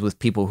of it was with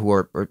people who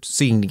are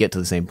seeking to get to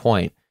the same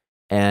point.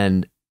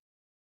 And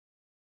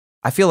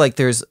I feel like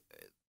there's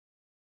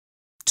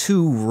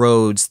two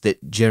roads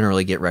that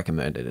generally get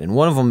recommended, and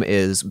one of them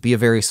is be a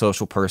very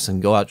social person,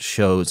 go out to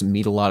shows,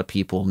 meet a lot of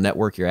people,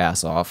 network your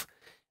ass off,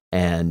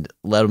 and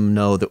let them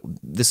know that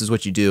this is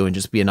what you do, and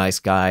just be a nice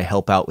guy,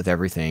 help out with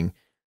everything.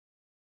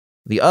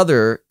 The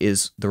other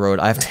is the road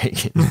I've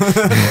taken,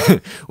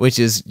 which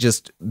is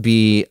just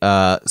be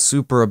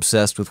super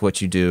obsessed with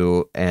what you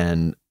do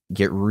and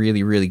get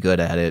really, really good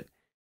at it,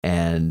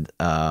 and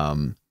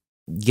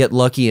get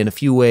lucky in a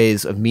few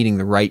ways of meeting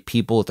the right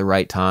people at the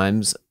right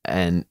times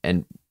and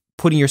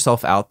putting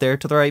yourself out there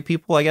to the right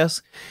people, I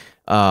guess.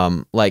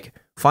 Like,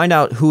 find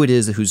out who it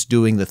is who's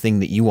doing the thing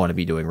that you want to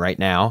be doing right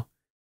now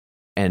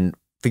and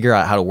figure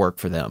out how to work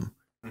for them.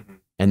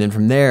 And then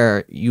from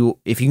there,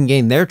 if you can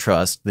gain their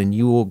trust, then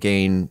you will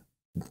gain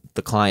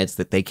the clients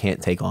that they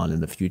can't take on in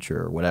the future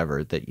or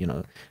whatever, that, you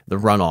know, the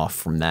runoff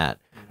from that.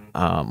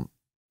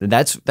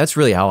 That's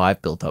really how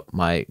I've built up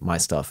my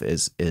stuff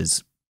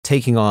is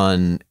taking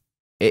on.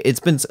 It's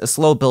been a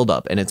slow build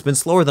up, and it's been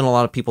slower than a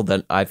lot of people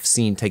that I've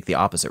seen take the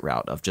opposite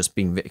route of just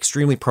being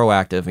extremely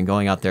proactive and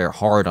going out there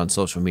hard on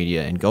social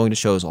media and going to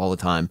shows all the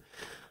time.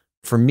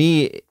 For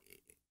me,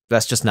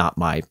 that's just not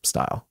my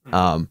style.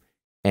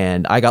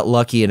 And I got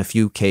lucky in a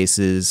few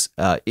cases.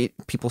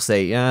 People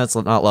say, yeah, it's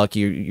not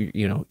lucky.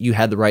 You know, you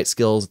had the right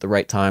skills at the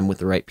right time with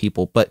the right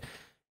people. But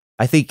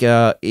I think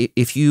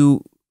if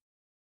you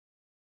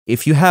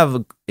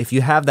have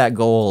that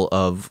goal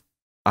of,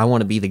 I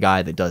want to be the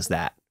guy that does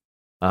that,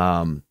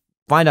 find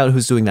out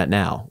who's doing that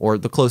now or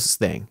the closest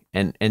thing,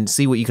 and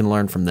see what you can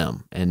learn from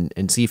them,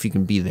 and see if you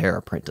can be their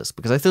apprentice.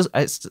 Because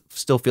I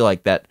still feel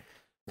like that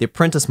the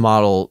apprentice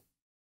model,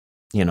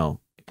 you know,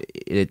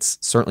 it's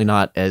certainly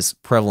not as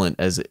prevalent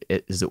as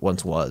it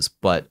once was,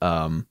 but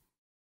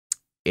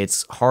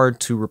it's hard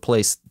to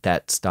replace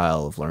that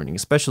style of learning,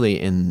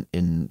 especially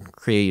in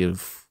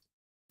creative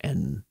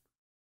and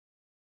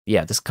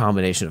this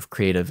combination of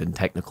creative and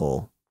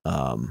technical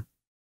art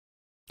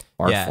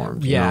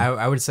forms. Yeah,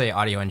 I would say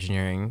audio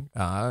engineering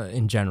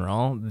in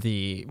general,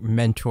 the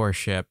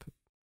mentorship,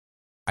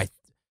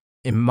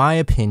 in my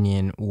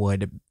opinion,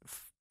 would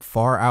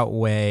far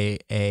outweigh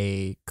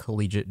a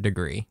collegiate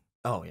degree.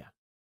 Oh yeah.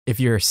 If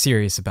you're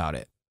serious about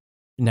it.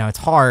 Now it's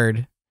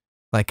hard,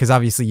 like, because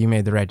obviously you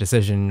made the right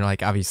decision.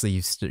 Like,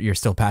 obviously you're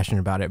still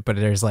passionate about it, but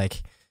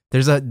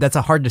that's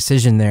a hard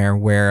decision there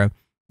where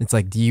it's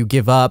like, do you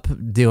give up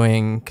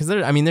doing, because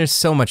there's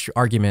so much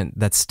argument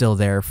that's still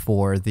there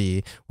for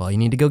you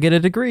need to go get a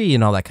degree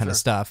and all that kind of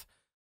stuff.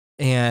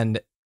 And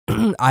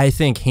I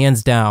think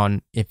hands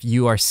down, if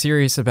you are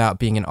serious about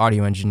being an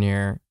audio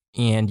engineer,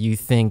 and you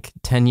think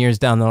 10 years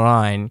down the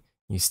line,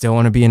 you still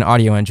want to be an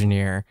audio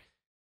engineer,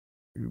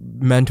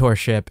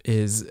 mentorship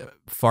is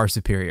far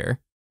superior.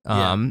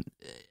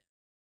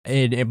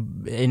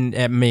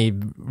 It may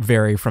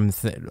vary from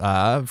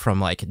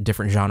like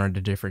different genre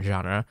to different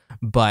genre,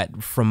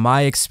 but from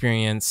my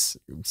experience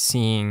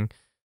seeing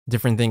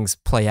different things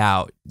play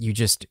out, you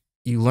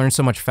learn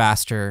so much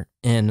faster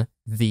in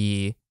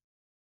the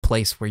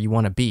place where you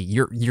want to be.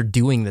 You're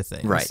doing the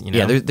things, right? You know?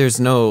 Yeah, there's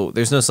no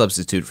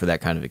substitute for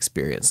that kind of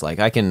experience. Like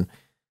I can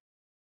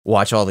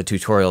watch all the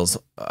tutorials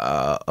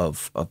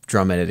of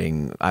drum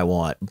editing I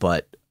want,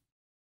 but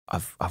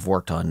I've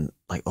worked on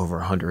like over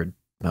 100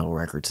 metal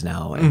records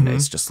now, and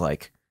it's just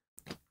like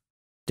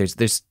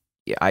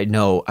I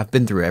know I've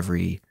been through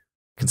every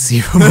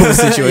conceivable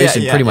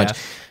situation pretty much.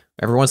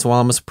 Every once in a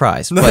while I'm a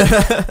surprise,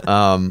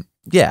 but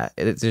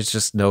there's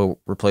just no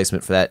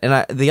replacement for that.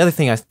 And the other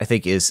thing I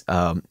think is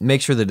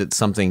make sure that it's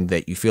something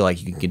that you feel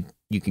like you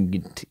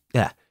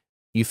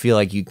feel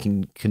like you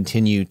can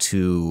continue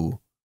to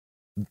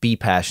be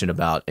passionate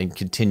about and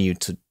continue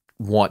to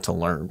want to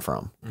learn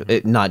from.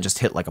 It not just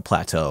hit like a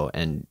plateau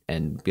and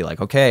be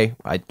like, okay,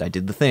 I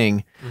did the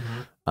thing.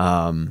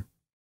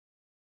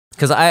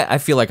 Because I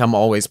feel like I'm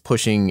always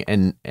pushing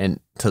and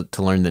to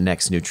learn the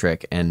next new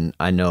trick, and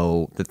I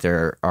know that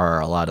there are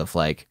a lot of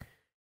like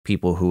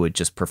people who would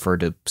just prefer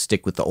to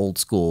stick with the old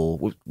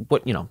school,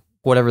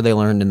 whatever they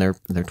learned in their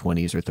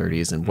 20s or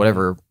 30s, and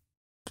whatever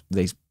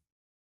they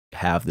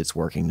have that's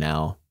working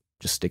now,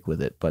 just stick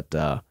with it. But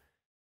I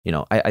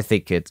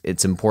think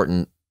it's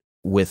important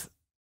with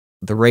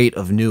the rate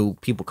of new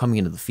people coming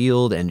into the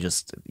field, and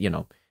just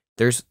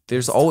there's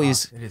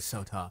always tough. It is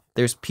so tough.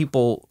 There's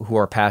people who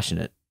are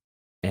passionate,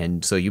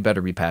 and so you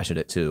better be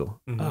passionate too.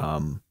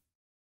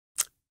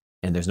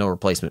 And there's no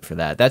replacement for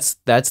that.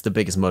 That's the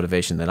biggest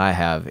motivation that I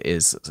have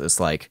is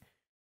like,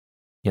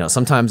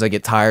 sometimes I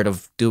get tired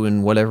of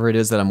doing whatever it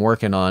is that I'm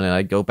working on, and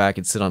I go back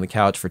and sit on the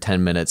couch for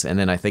 10 minutes, and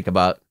then I think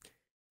about,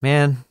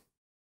 man,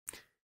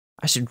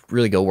 I should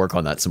really go work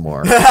on that some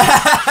more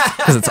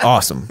because it's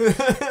awesome.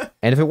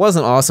 And if it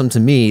wasn't awesome to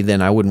me,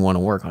 then I wouldn't want to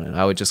work on it.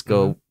 I would just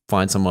go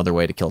find some other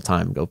way to kill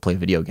time, go play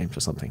video games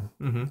or something.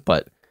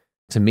 But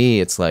to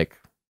me, it's like,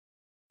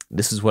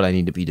 this is what I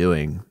need to be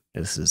doing.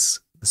 This is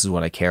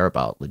what I care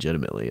about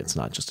legitimately. It's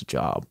not just a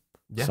job.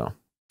 Yeah. So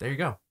there you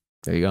go.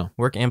 There you go.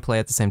 Work and play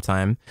at the same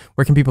time.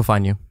 Where can people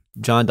find you?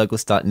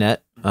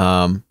 JohnDouglas.net.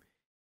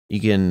 You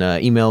can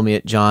email me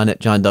at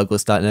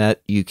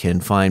john@johndouglas.net. You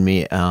can find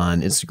me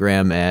on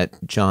Instagram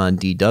at John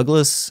D.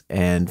 Douglas,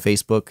 and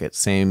Facebook at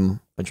same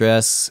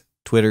address.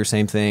 Twitter,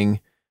 same thing.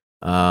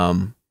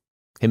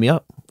 Hit me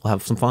up. We'll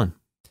have some fun.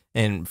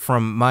 And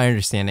from my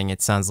understanding,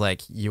 it sounds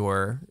like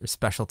your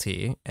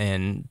specialty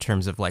in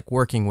terms of like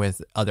working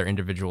with other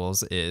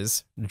individuals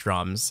is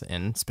drums,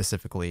 and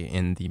specifically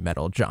in the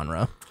metal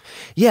genre.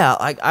 Yeah,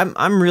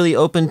 I'm really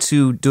open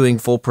to doing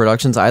full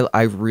productions.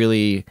 I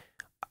really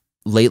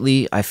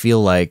lately I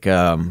feel like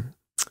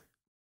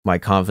my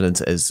confidence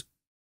has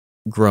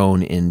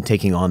grown in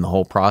taking on the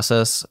whole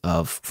process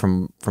of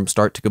from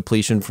start to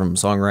completion, from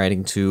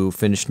songwriting to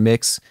finished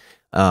mix.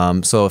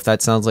 So if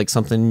that sounds like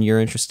something you're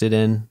interested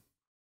in,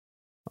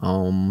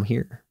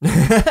 here.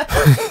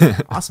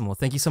 Awesome. Well,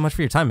 thank you so much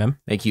for your time, man.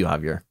 Thank you,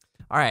 Javier.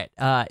 All right.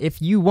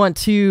 If you want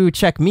to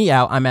check me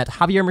out, I'm at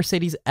Javier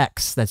Mercedes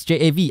X. That's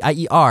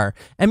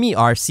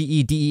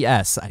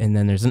JavierMercedes. And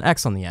then there's an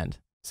X on the end.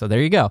 So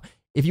there you go.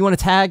 If you want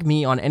to tag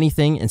me on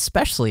anything, and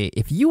especially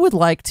if you would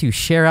like to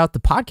share out the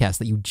podcast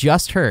that you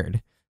just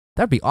heard,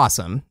 that'd be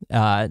awesome.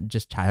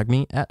 Just tag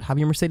me at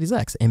Javier Mercedes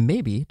X and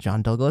maybe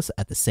John Douglas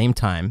at the same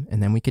time,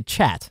 and then we could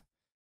chat.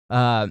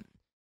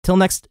 Till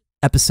next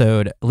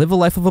episode, live a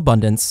life of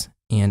abundance,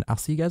 and I'll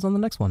see you guys on the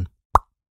next one.